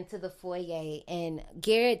Ricky into the foyer, and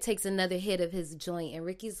Garrett takes another hit of his joint, and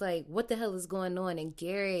Ricky's like, what the hell is going on? And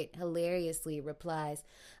Garrett hilariously replies,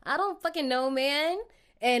 I don't fucking know, man.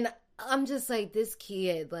 And I'm just like, this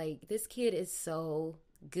kid is so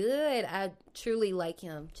good. I truly like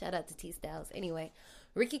him. Shout out to T Styles. Anyway,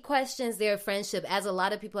 Ricky questions their friendship, as a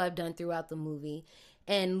lot of people have done throughout the movie,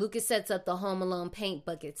 and Lucas sets up the Home Alone paint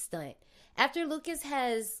bucket stunt. After Lucas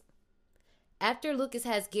has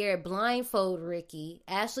Garrett blindfold Ricky,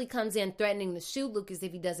 Ashley comes in threatening to shoot Lucas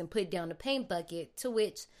if he doesn't put down the paint bucket, to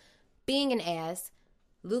which, being an ass,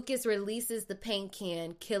 Lucas releases the paint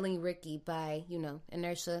can, killing Ricky by,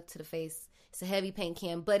 inertia to the face. It's a heavy paint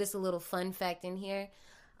can, but it's a little fun fact in here.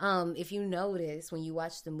 If you notice when you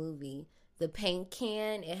watch the movie, the paint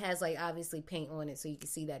can, it has like obviously paint on it so you can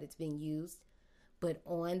see that it's been used. But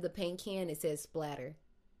on the paint can, it says splatter.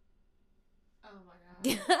 Oh my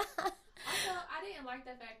God. Also, I didn't like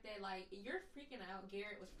the fact that, like, you're freaking out.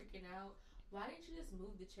 Garrett was freaking out. Why didn't you just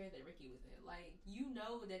move the chair that Ricky was in? Like, you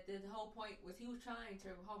know that the whole point was he was trying to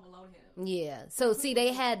home alone him. Yeah. So see,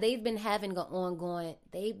 they've been having an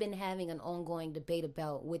ongoing debate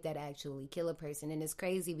about would that actually kill a person, and it's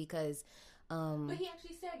crazy because. But he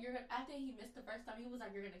actually said after he missed the first time, he was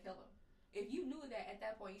like, "You're gonna kill him." If you knew that at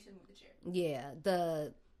that point, you should move the chair. Yeah.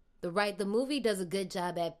 The movie does a good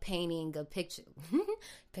job at painting a picture.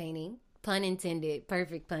 Painting, pun intended,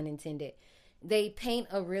 perfect pun intended. They paint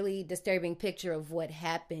a really disturbing picture of what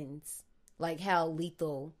happens, like how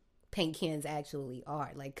lethal paint cans actually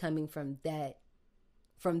are. Like coming from that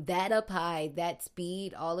up high, that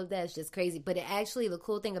speed, all of that is just crazy. But it actually, the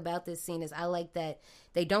cool thing about this scene is I like that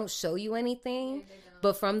they don't show you anything,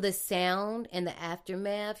 but from the sound and the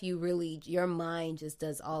aftermath, your mind just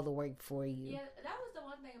does all the work for you. Yeah, that was the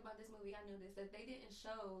one thing about this movie I noticed, that they didn't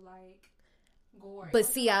show, like, gore. But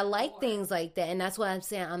see, I like things like that, and that's why I'm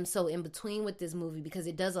saying I'm so in between with this movie, because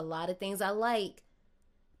it does a lot of things I like,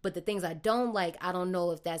 but the things I don't like, I don't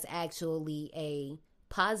know if that's actually a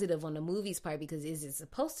positive on the movie's part, because is it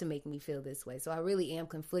supposed to make me feel this way? So I really am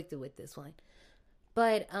conflicted with this one.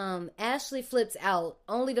 But Ashley flips out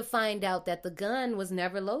only to find out that the gun was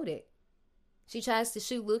never loaded. She tries to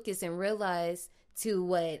shoot Lucas and realize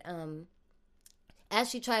as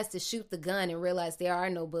she tries to shoot the gun and realize there are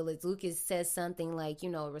no bullets, Lucas says something like,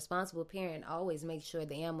 a responsible parent always makes sure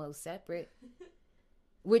the ammo's separate.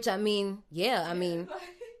 Which,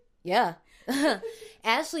 yeah.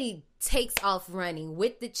 Ashley takes off running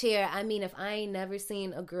with the chair. I mean, if I ain't never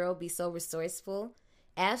seen a girl be so resourceful,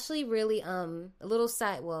 Ashley really, I'll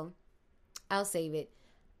save it.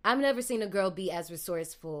 I've never seen a girl be as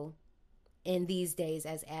resourceful in these days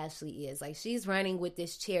as Ashley is. Like, she's running with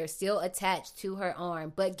this chair still attached to her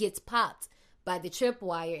arm, but gets popped by the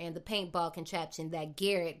tripwire and the paintball contraption that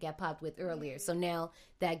Garrett got popped with earlier. So now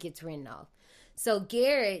that gets written off. So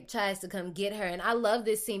Garrett tries to come get her. And I love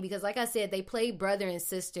this scene because, like I said, they play brother and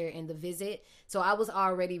sister in The Visit. So I was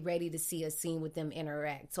already ready to see a scene with them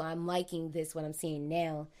interact. So I'm liking this, what I'm seeing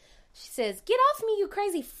now. She says, "Get off me, you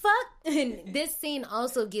crazy fuck." And this scene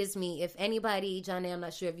also gives me, if anybody, Johnny, I'm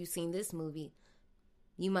not sure if you've seen this movie.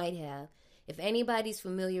 You might have. If anybody's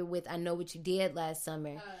familiar with I Know What You Did Last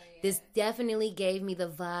Summer, this definitely gave me the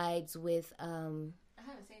vibes with... I haven't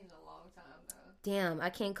seen it in a long time, though. Damn, I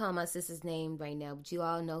can't call my sister's name right now, but you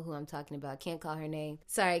all know who I'm talking about. I can't call her name.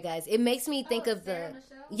 Sorry, guys. It makes me think of Sarah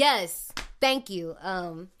Michelle? Yes, thank you.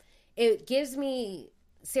 It gives me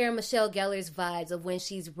Sarah Michelle Gellar's vibes of when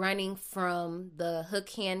she's running from the hook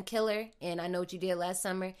hand killer and I Know What You Did Last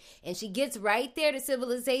Summer, and she gets right there to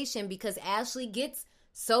civilization because Ashley gets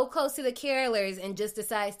so close to the carolers and just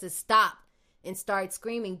decides to stop and start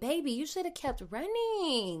screaming, "Baby, you should have kept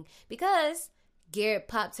running," because Garrett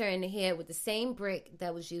pops her in the head with the same brick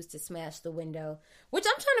that was used to smash the window, which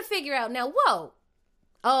I'm trying to figure out now. Whoa.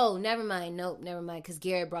 Oh, never mind. Nope, never mind, because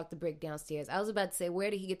Garrett brought the brick downstairs. I was about to say,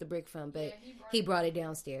 where did he get the brick from? But he brought it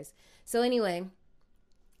downstairs. So anyway,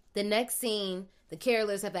 the next scene, the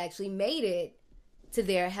carolers have actually made it to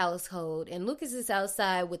their household, and Lucas is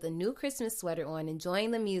outside with a new Christmas sweater on,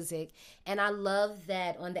 enjoying the music. And I love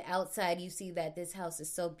that on the outside, you see that this house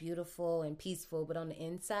is so beautiful and peaceful, but on the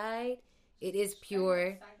inside, it is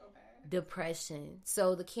pure depression.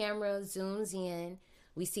 So the camera zooms in.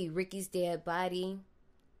 We see Ricky's dead body.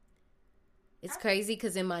 It's crazy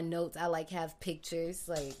because in my notes, I have pictures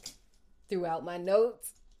throughout my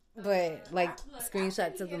notes, but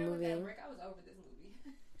screenshots of the movie. I was over this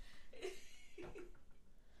movie.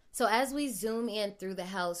 So as we zoom in through the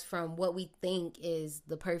house from what we think is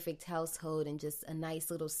the perfect household and just a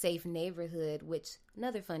nice little safe neighborhood, which,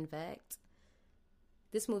 another fun fact,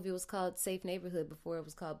 this movie was called Safe Neighborhood before it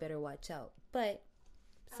was called Better Watch Out. But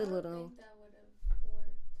it's a little...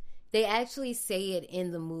 They actually say it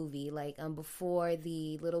in the movie, before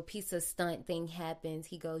the little piece of stunt thing happens.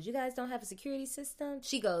 He goes, "You guys don't have a security system?"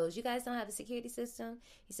 She goes, "You guys don't have a security system?"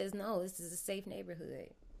 He says, "No, this is a safe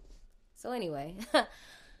neighborhood." So anyway,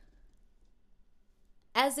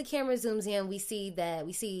 as the camera zooms in, we see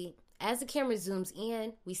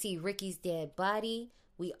Ricky's dead body.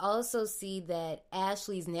 We also see that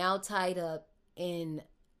Ashley's now tied up in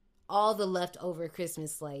all the leftover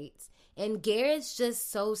Christmas lights. And Garrett's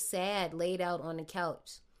just so sad, laid out on the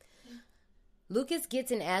couch. Lucas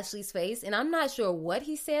gets in Ashley's face, and I'm not sure what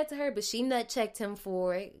he said to her, but she nut checked him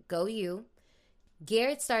for it. Go you.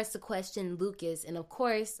 Garrett starts to question Lucas, and of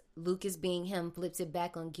course, Lucas being him flips it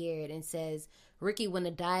back on Garrett and says, Ricky wouldn't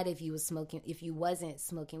have died if you wasn't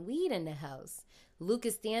smoking weed in the house.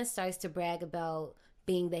 Lucas then starts to brag about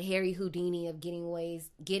being the Harry Houdini of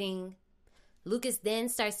Lucas then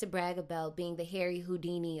starts to brag about being the Harry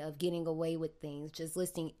Houdini of getting away with things, just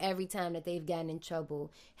listing every time that they've gotten in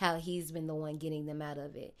trouble, how he's been the one getting them out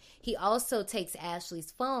of it. He also takes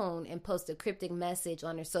Ashley's phone and posts a cryptic message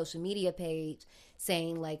on her social media page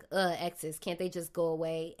saying, like, exes, can't they just go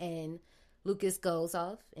away? And Lucas goes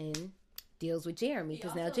off and deals with Jeremy,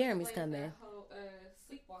 because now Jeremy's coming. That whole,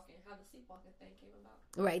 sleepwalking, how the sleepwalking thing came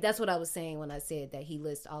about. Right, that's what I was saying when I said that he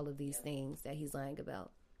lists all of these things that he's lying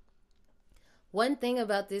about. One thing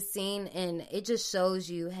about this scene, and it just shows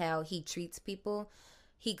you how he treats people,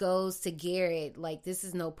 he goes to Garrett like this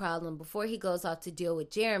is no problem. Before he goes off to deal with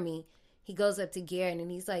Jeremy, he goes up to Garrett and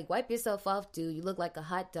he's like, wipe yourself off, dude. You look like a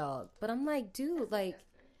hot dog. But I'm like, dude, like,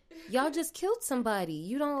 y'all just killed somebody.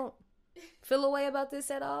 You don't feel a way about this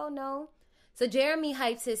at all? No. So Jeremy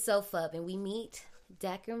hypes himself up and we meet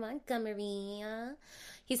Dacker Montgomery.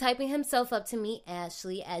 He's hyping himself up to meet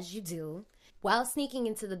Ashley, as you do. While sneaking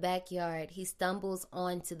into the backyard, he stumbles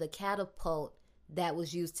onto the catapult that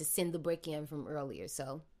was used to send the brick in from earlier.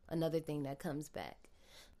 So, another thing that comes back.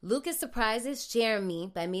 Lucas surprises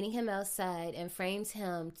Jeremy by meeting him outside and frames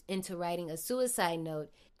him into writing a suicide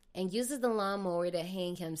note and uses the lawnmower to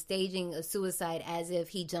hang him, staging a suicide as if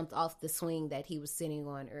he jumped off the swing that he was sitting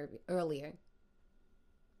on earlier.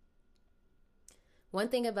 One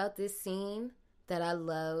thing about this scene that I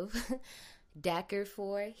love Dacker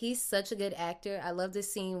for, he's such a good actor. I love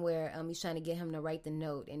this scene where he's trying to get him to write the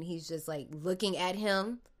note and he's just like looking at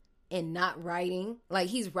him and not writing. Like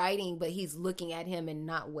he's writing, but he's looking at him and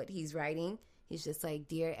not what he's writing. He's just like,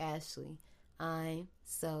 Dear Ashley, I'm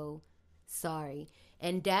so sorry.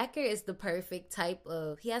 And Dacker is the perfect type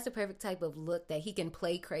of, he has the perfect type of look that he can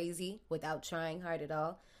play crazy without trying hard at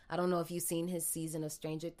all. I don't know if you've seen his season of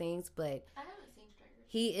Stranger Things, but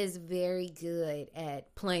he is very good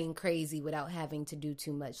at playing crazy without having to do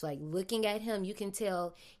too much. Like, looking at him, you can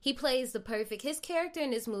tell he plays the perfect... His character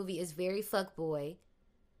in this movie is very fuckboy,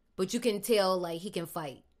 but you can tell, like, he can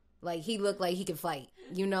fight. Like, he looked like he can fight.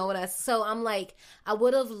 You know what So, I'm like, I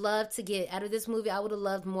would have loved to get... Out of this movie, I would have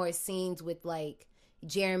loved more scenes with, like,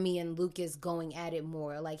 Jeremy and Lucas going at it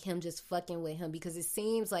more. Like, him just fucking with him. Because it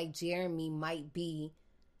seems like Jeremy might be...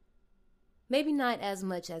 Maybe not as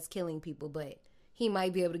much as killing people, but... he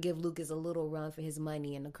might be able to give Lucas a little run for his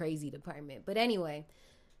money in the crazy department. But anyway,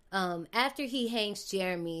 after he hangs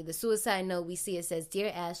Jeremy, the suicide note we see, it says,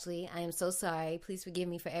 Dear Ashley, I am so sorry. Please forgive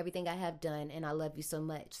me for everything I have done, and I love you so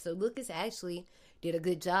much. So Lucas actually did a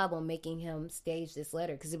good job on making him stage this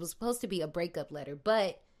letter, because it was supposed to be a breakup letter,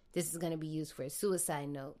 but this is going to be used for a suicide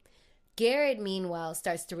note. Garrett, meanwhile,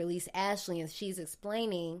 starts to release Ashley, and she's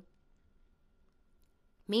explaining...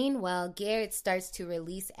 Meanwhile, Garrett starts to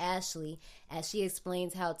release Ashley as she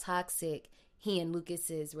explains how toxic he and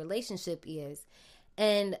Lucas's relationship is.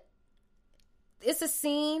 And it's a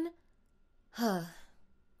scene,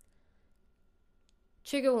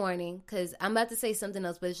 trigger warning, because I'm about to say something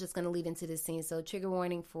else, but it's just going to lead into this scene. So trigger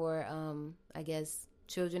warning for, I guess,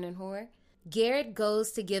 children in horror. Garrett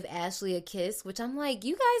goes to give Ashley a kiss, which I'm like,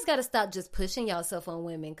 you guys got to stop just pushing yourself on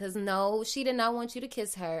women, because no, she did not want you to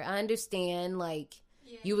kiss her. I understand, like...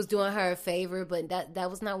 You was doing her a favor, but that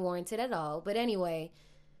was not warranted at all. But anyway,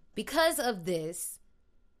 because of this,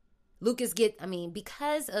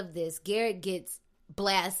 Garrett gets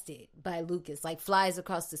blasted by Lucas, like flies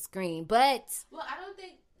across the screen. But well, I don't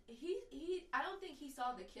think he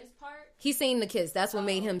saw the kiss part. He seen the kiss. That's what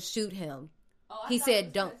made him shoot him. He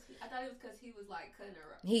said, "Don't." I thought it was because he was like cutting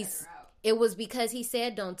her out. It was because he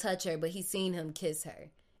said, "Don't touch her," but he seen him kiss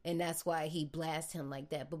her. And that's why he blasted him like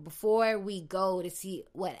that. But before we go to see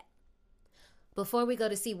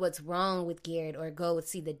what's wrong with Garrett or go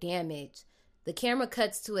see the damage, the camera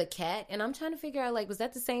cuts to a cat. And I'm trying to figure out, like, was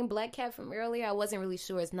that the same black cat from earlier? I wasn't really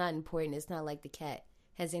sure. It's not important. It's not like the cat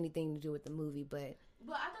has anything to do with the movie, but...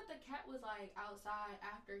 But I thought the cat was, like, outside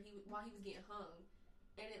while he was getting hung.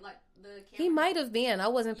 And it, like, the camera... He might have been. I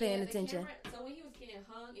wasn't paying attention. So when he was getting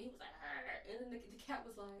hung, and he was like, arr, and then the cat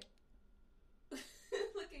was like...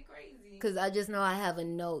 looking crazy. Because I just know I have a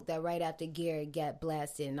note that right after Garrett got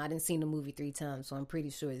blasted, and I didn't see the movie 3 times, so I'm pretty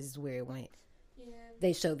sure this is where it went. Yeah.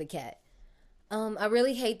 They showed the cat. I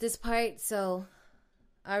really hate this part, so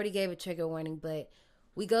I already gave a trigger warning, but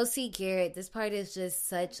we go see Garrett. This part is just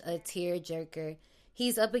such a tearjerker.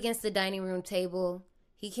 He's up against the dining room table.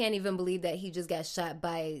 He can't even believe that he just got shot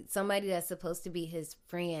by somebody that's supposed to be his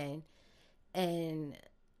friend. And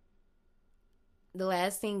The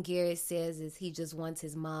last thing Garrett says is he just wants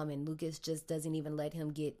his mom, and Lucas just doesn't even let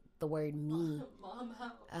him get the word me Mom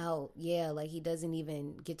out. Yeah, like he doesn't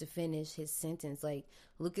even get to finish his sentence. Like,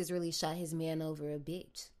 Lucas really shot his man over a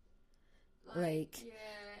bitch. Like yeah,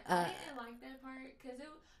 I didn't like that part because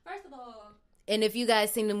first of all, and if you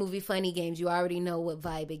guys seen the movie Funny Games, you already know what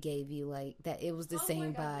vibe it gave you. Like, that it was the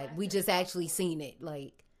same vibe. We just actually seen it.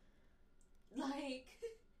 Like.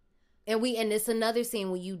 And it's another scene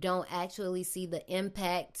where you don't actually see the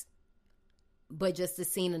impact, but just the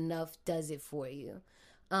scene enough does it for you.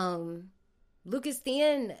 Lucas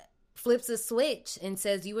then flips a switch and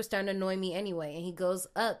says, "You were starting to annoy me anyway." And he goes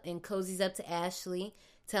up and cozies up to Ashley,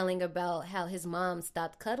 telling about how his mom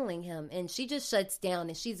stopped cuddling him. And she just shuts down,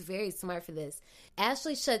 and she's very smart for this.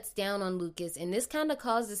 Ashley shuts down on Lucas, and this kind of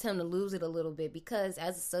causes him to lose it a little bit because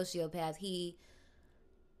as a sociopath, he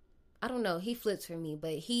flips for me,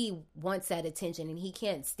 but he wants that attention and he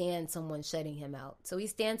can't stand someone shutting him out. So he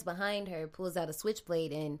stands behind her, pulls out a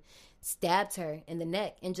switchblade and stabs her in the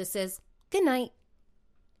neck and just says, "Good night."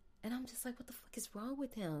 And I'm just like, what the fuck is wrong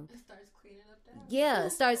with him? It starts cleaning up the house. Yeah,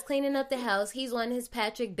 starts cleaning up the house. He's on his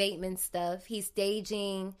Patrick Bateman stuff. He's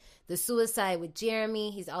staging the suicide with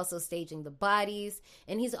Jeremy. He's also staging the bodies.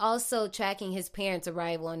 And he's also tracking his parents'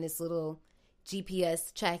 arrival on this little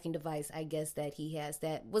GPS tracking device, I guess, that he has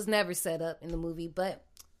that was never set up in the movie, but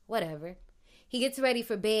whatever. He gets ready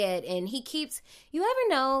for bed and he keeps, you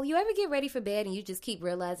ever get ready for bed and you just keep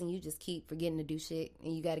realizing you just keep forgetting to do shit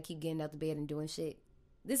and you got to keep getting out the bed and doing shit?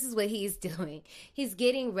 This is what he's doing. He's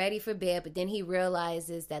getting ready for bed, but then he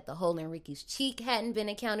realizes that the hole in Ricky's cheek hadn't been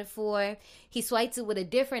accounted for. He swipes it with a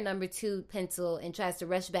different number 2 pencil and tries to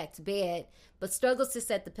rush back to bed, but struggles to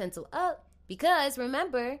set the pencil up because,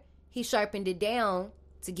 remember, he sharpened it down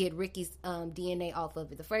to get Ricky's DNA off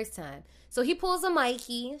of it the first time. So he pulls a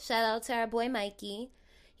Mikey. Shout out to our boy Mikey.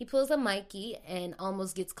 He pulls a Mikey and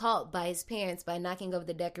almost gets caught by his parents by knocking over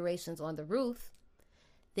the decorations on the roof.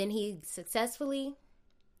 Then he successfully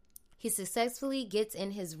gets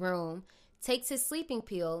in his room, takes his sleeping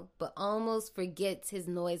pill, but almost forgets his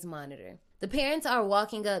noise monitor. The parents are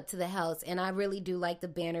walking up to the house, and I really do like the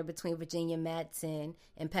banter between Virginia Madsen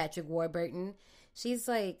and Patrick Warburton. She's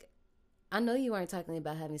like, "I know you aren't talking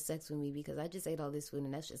about having sex with me because I just ate all this food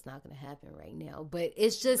and that's just not going to happen right now." But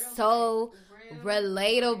it's just so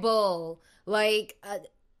relatable. Like,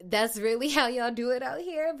 that's really how y'all do it out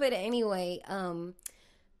here. But anyway,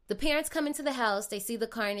 the parents come into the house. They see the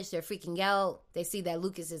carnage. They're freaking out. They see that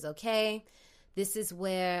Lucas is okay. This is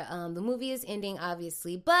where the movie is ending,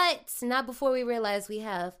 obviously. But not before we realize we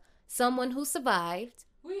have someone who survived.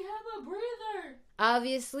 We have a breather.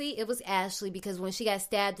 Obviously, it was Ashley because when she got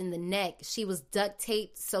stabbed in the neck, she was duct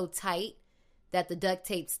taped so tight that the duct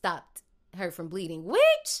tape stopped her from bleeding,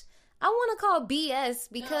 which I want to call BS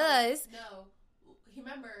because... No.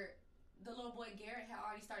 Remember, the little boy Garrett had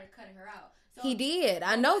already started cutting her out. So he did.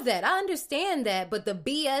 I know that. I understand that. But the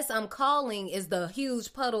BS I'm calling is the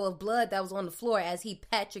huge puddle of blood that was on the floor as he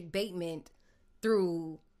Patrick Bateman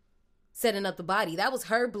through setting up the body. That was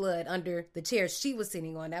her blood under the chair she was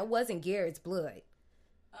sitting on. That wasn't Garrett's blood.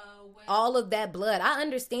 All of that blood. I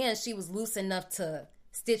understand she was loose enough to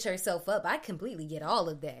stitch herself up. I completely get all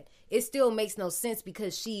of that. It still makes no sense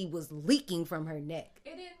because she was leaking from her neck.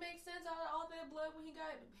 It didn't make sense out of all that blood when he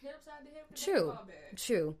got hit upside the head.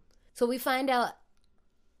 True. So we find out,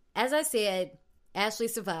 as I said, Ashley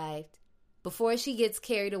survived. Before she gets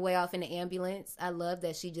carried away off in the ambulance, I love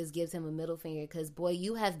that she just gives him a middle finger because, boy,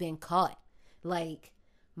 you have been caught. Like,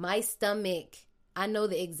 my stomach, I know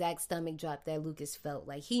the exact stomach drop that Lucas felt.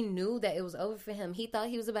 Like, he knew that it was over for him. He thought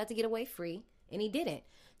he was about to get away free, and he didn't.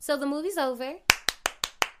 So the movie's over.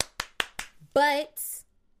 But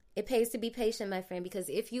it pays to be patient, my friend, because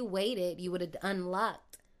if you waited, you would have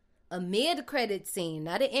unlocked a mid-credit scene,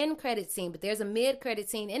 not an end-credit scene, but there's a mid-credit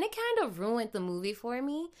scene, and it kind of ruined the movie for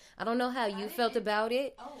me. I don't know how you felt about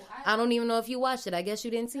it. I don't even know if you watched it. I guess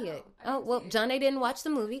you didn't see it. Oh, well, Johnny didn't watch the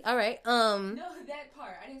movie. All right. No, that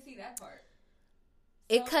part. I didn't see that part.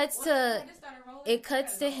 It cuts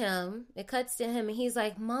to him, and he's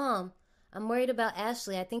like, "Mom, I'm worried about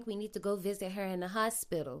Ashley. I think we need to go visit her in the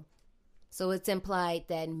hospital." So it's implied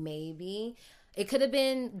that maybe it could have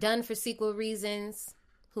been done for sequel reasons.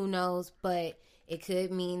 Who knows? But it could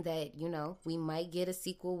mean that, you know, we might get a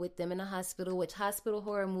sequel with them in a hospital, which hospital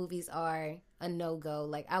horror movies are a no-go.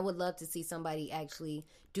 Like, I would love to see somebody actually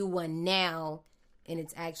do one now, and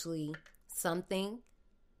it's actually something.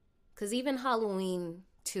 Because even Halloween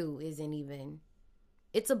 2 isn't even...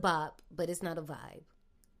 It's a bop, but it's not a vibe.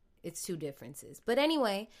 It's two differences. But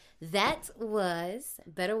anyway, that was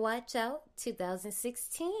Better Watch Out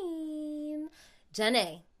 2016.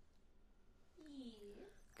 Janae.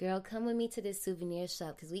 Girl, come with me to this souvenir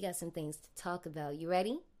shop because we got some things to talk about. You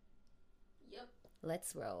ready? Yep.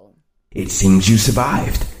 Let's roll. It seems you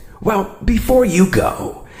survived. Well, before you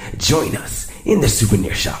go, join us in the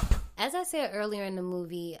souvenir shop. As I said earlier in the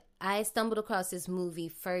movie, I stumbled across this movie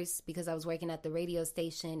first because I was working at the radio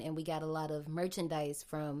station and we got a lot of merchandise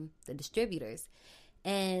from the distributors.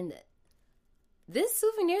 And this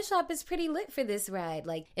souvenir shop is pretty lit for this ride.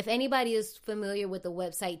 Like, if anybody is familiar with the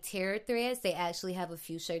website Terror Threads, they actually have a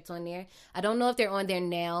few shirts on there. I don't know if they're on there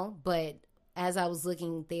now, but as I was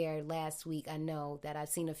looking there last week, I know that I've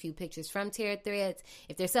seen a few pictures from Terror Threads.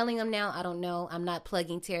 If they're selling them now, I don't know. I'm not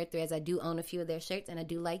plugging Terror Threads. I do own a few of their shirts, and I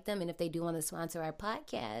do like them. And if they do want to sponsor our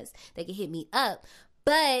podcast, they can hit me up.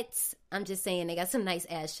 But I'm just saying they got some nice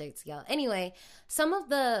ass shirts, y'all. Anyway, some of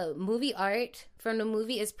the movie art from the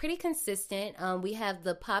movie is pretty consistent. We have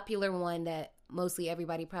the popular one that mostly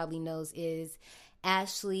everybody probably knows is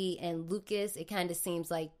Ashley and Lucas. It kind of seems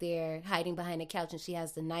like they're hiding behind a couch and she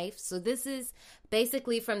has the knife. So this is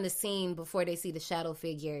basically from the scene before they see the shadow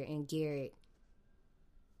figure and Garrett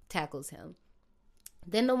tackles him.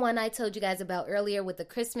 Then the one I told you guys about earlier with the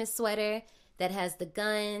Christmas sweater that has the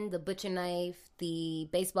gun, the butcher knife, the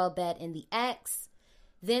baseball bat, and the axe.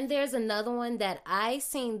 Then there's another one that I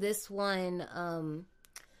seen this one.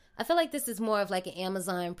 I feel like this is more of like an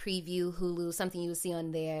Amazon preview, Hulu, something you will see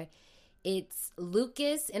on there. It's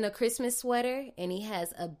Lucas in a Christmas sweater, and he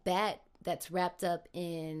has a bat that's wrapped up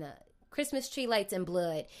in Christmas tree lights and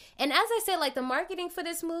blood. And as I said, like the marketing for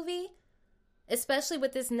this movie, especially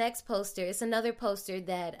with this next poster, it's another poster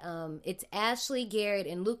that it's Ashley, Garrett,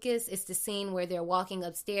 and Lucas. It's the scene where they're walking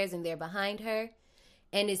upstairs and they're behind her.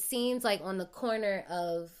 And it seems like on the corner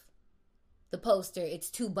of the poster, it's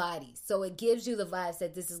two bodies. So it gives you the vibes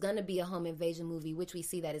that this is going to be a home invasion movie, which we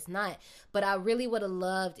see that it's not. But I really would have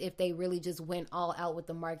loved if they really just went all out with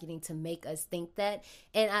the marketing to make us think that.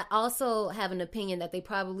 And I also have an opinion that they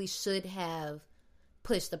probably should have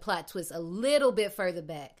pushed the plot twist a little bit further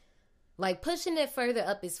back. Like, pushing it further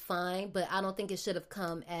up is fine, but I don't think it should have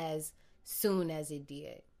come as soon as it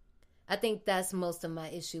did. I think that's most of my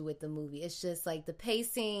issue with the movie. It's just like the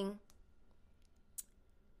pacing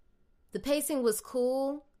was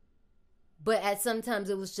cool, but at sometimes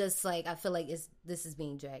it was just like, I feel like this is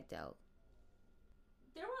being dragged out.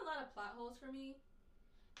 There were a lot of plot holes for me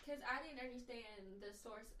because I didn't understand the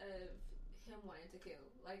source of him wanting to kill.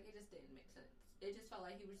 Like, it just didn't make sense. It just felt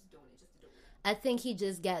like he was just doing it just to do it. I think he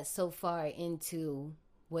just got so far into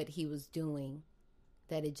what he was doing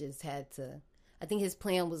that it just had to. I think his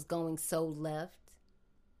plan was going so left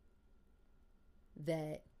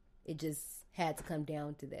that it just had to come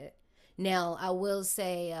down to that. Now, I will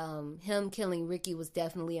say him killing Ricky was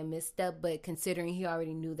definitely a misstep, but considering he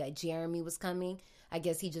already knew that Jeremy was coming, I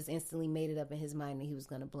guess he just instantly made it up in his mind that he was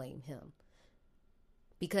going to blame him.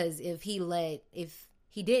 Because if he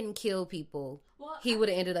didn't kill people, he would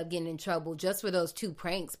have ended up getting in trouble just for those two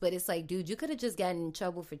pranks. But it's like, dude, you could have just gotten in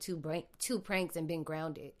trouble for two pranks and been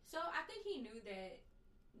grounded. So I think he knew that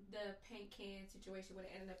the paint can situation would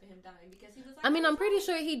have ended up in him dying because he was like... I mean, I'm pretty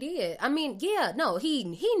sure he did. I mean, yeah, no, he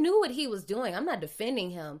knew what he was doing. I'm not defending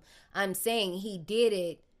him. I'm saying he did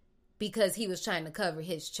it because he was trying to cover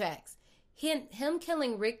his tracks. Him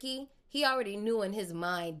killing Ricky, he already knew in his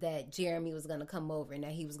mind that Jeremy was going to come over and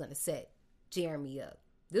that he was going to set Jeremy up.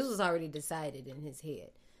 This was already decided in his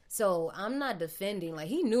head. So I'm not defending. Like,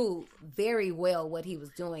 he knew very well what he was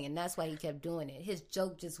doing, and that's why he kept doing it. His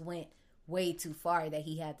joke just went way too far that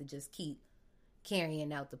he had to just keep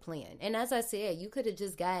carrying out the plan. And as I said, you could have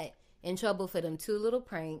just got in trouble for them two little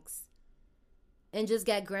pranks and just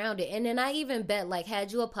got grounded. And then I even bet, like,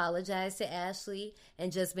 had you apologized to Ashley and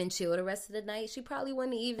just been chill the rest of the night, she probably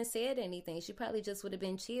wouldn't have even said anything. She probably just would have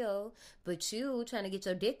been chill. But you trying to get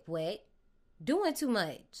your dick wet, doing too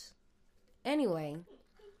much. Anyway,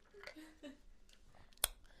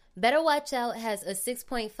 Better Watch Out has a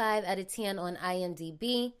 6.5 out of 10 on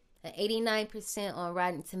IMDb, an 89% on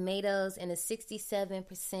Rotten Tomatoes, and a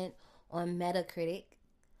 67% on Metacritic.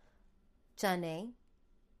 Janae,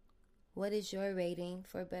 what is your rating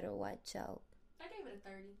for Better Watch Out? I gave it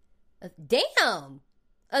a 30. Damn!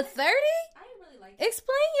 A 30? I didn't really like it.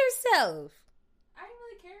 Explain yourself. I didn't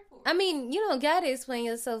really care for it. I mean, you don't gotta explain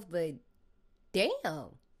yourself, but damn.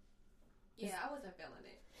 Yeah, I wasn't feeling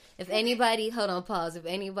it. If anybody, hold on, pause. If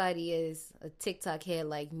anybody is a TikTok head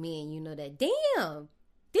like me and you know that, damn,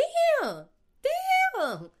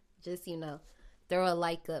 just, throw a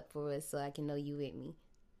like up for us so I can know you with me.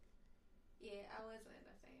 Yeah, I wasn't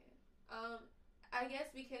a fan. I guess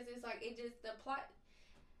because it's like, it just, the plot,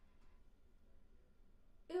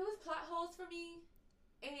 it was plot holes for me,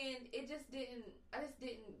 and I just didn't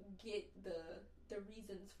get the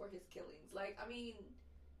reasons his killings. Like, I mean,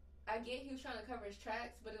 I get he was trying to cover his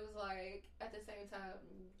tracks, but it was like, at the same time,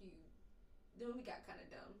 the movie got kind of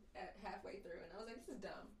dumb at halfway through, and I was like, this is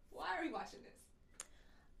dumb. Why are we watching this?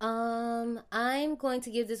 I'm going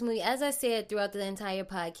to give this movie, as I said throughout the entire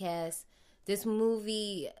podcast, this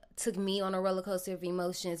movie took me on a roller coaster of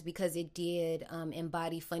emotions because it did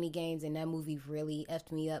embody funny games, and that movie really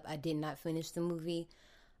effed me up. I did not finish the movie.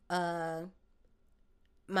 My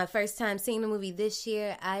first time seeing the movie this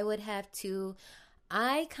year, I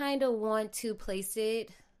kind of want to place it,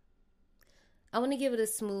 I want to give it a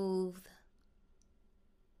smooth,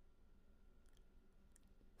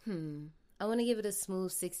 I want to give it a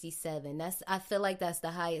smooth 67. I feel like that's the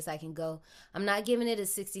highest I can go. I'm not giving it a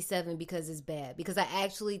 67 because it's bad, because I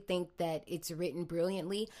actually think that it's written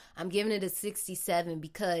brilliantly. I'm giving it a 67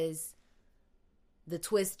 because the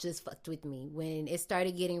twist just fucked with me. When it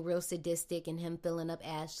started getting real sadistic and him filling up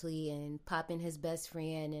Ashley and popping his best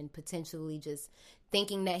friend and potentially just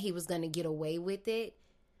thinking that he was going to get away with it.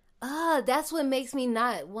 That's what makes me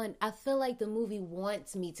not want. I feel like the movie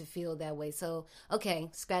wants me to feel that way. So,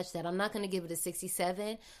 okay, scratch that. I'm not going to give it a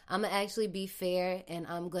 67. I'm going to actually be fair, and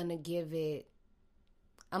I'm going to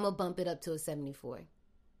bump it up to a 74.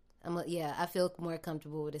 I feel more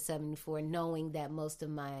comfortable with a 74, knowing that most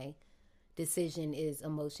of my decision is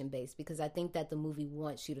emotion-based, because I think that the movie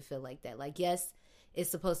wants you to feel like that. Like, yes,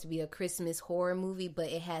 it's supposed to be a Christmas horror movie,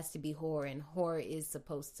 but it has to be horror, and horror is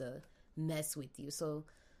supposed to mess with you. So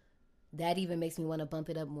that even makes me want to bump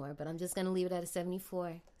it up more, but I'm just going to leave it at a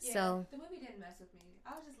 74. Yeah, so the movie didn't mess with me.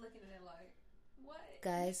 I was just looking at it like, what?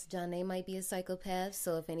 Guys, Janae might be a psychopath,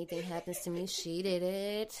 so if anything happens to me, she did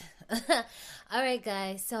it. All right,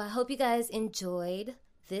 guys. So I hope you guys enjoyed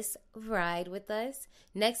this ride with us.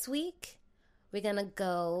 Next week, we're going to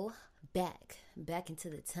go back into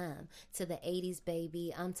the time, to the 80s,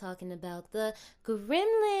 baby. I'm talking about the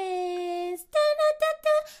Gremlins.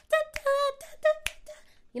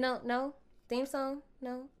 You know, no? Theme song?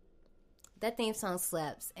 No? That theme song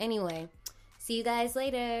slaps. Anyway, see you guys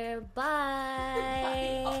later.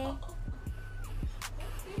 Bye.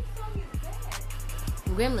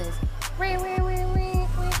 Gremlins.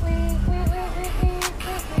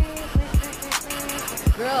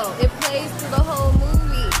 Girl, it plays through the whole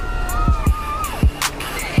movie.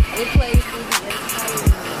 It plays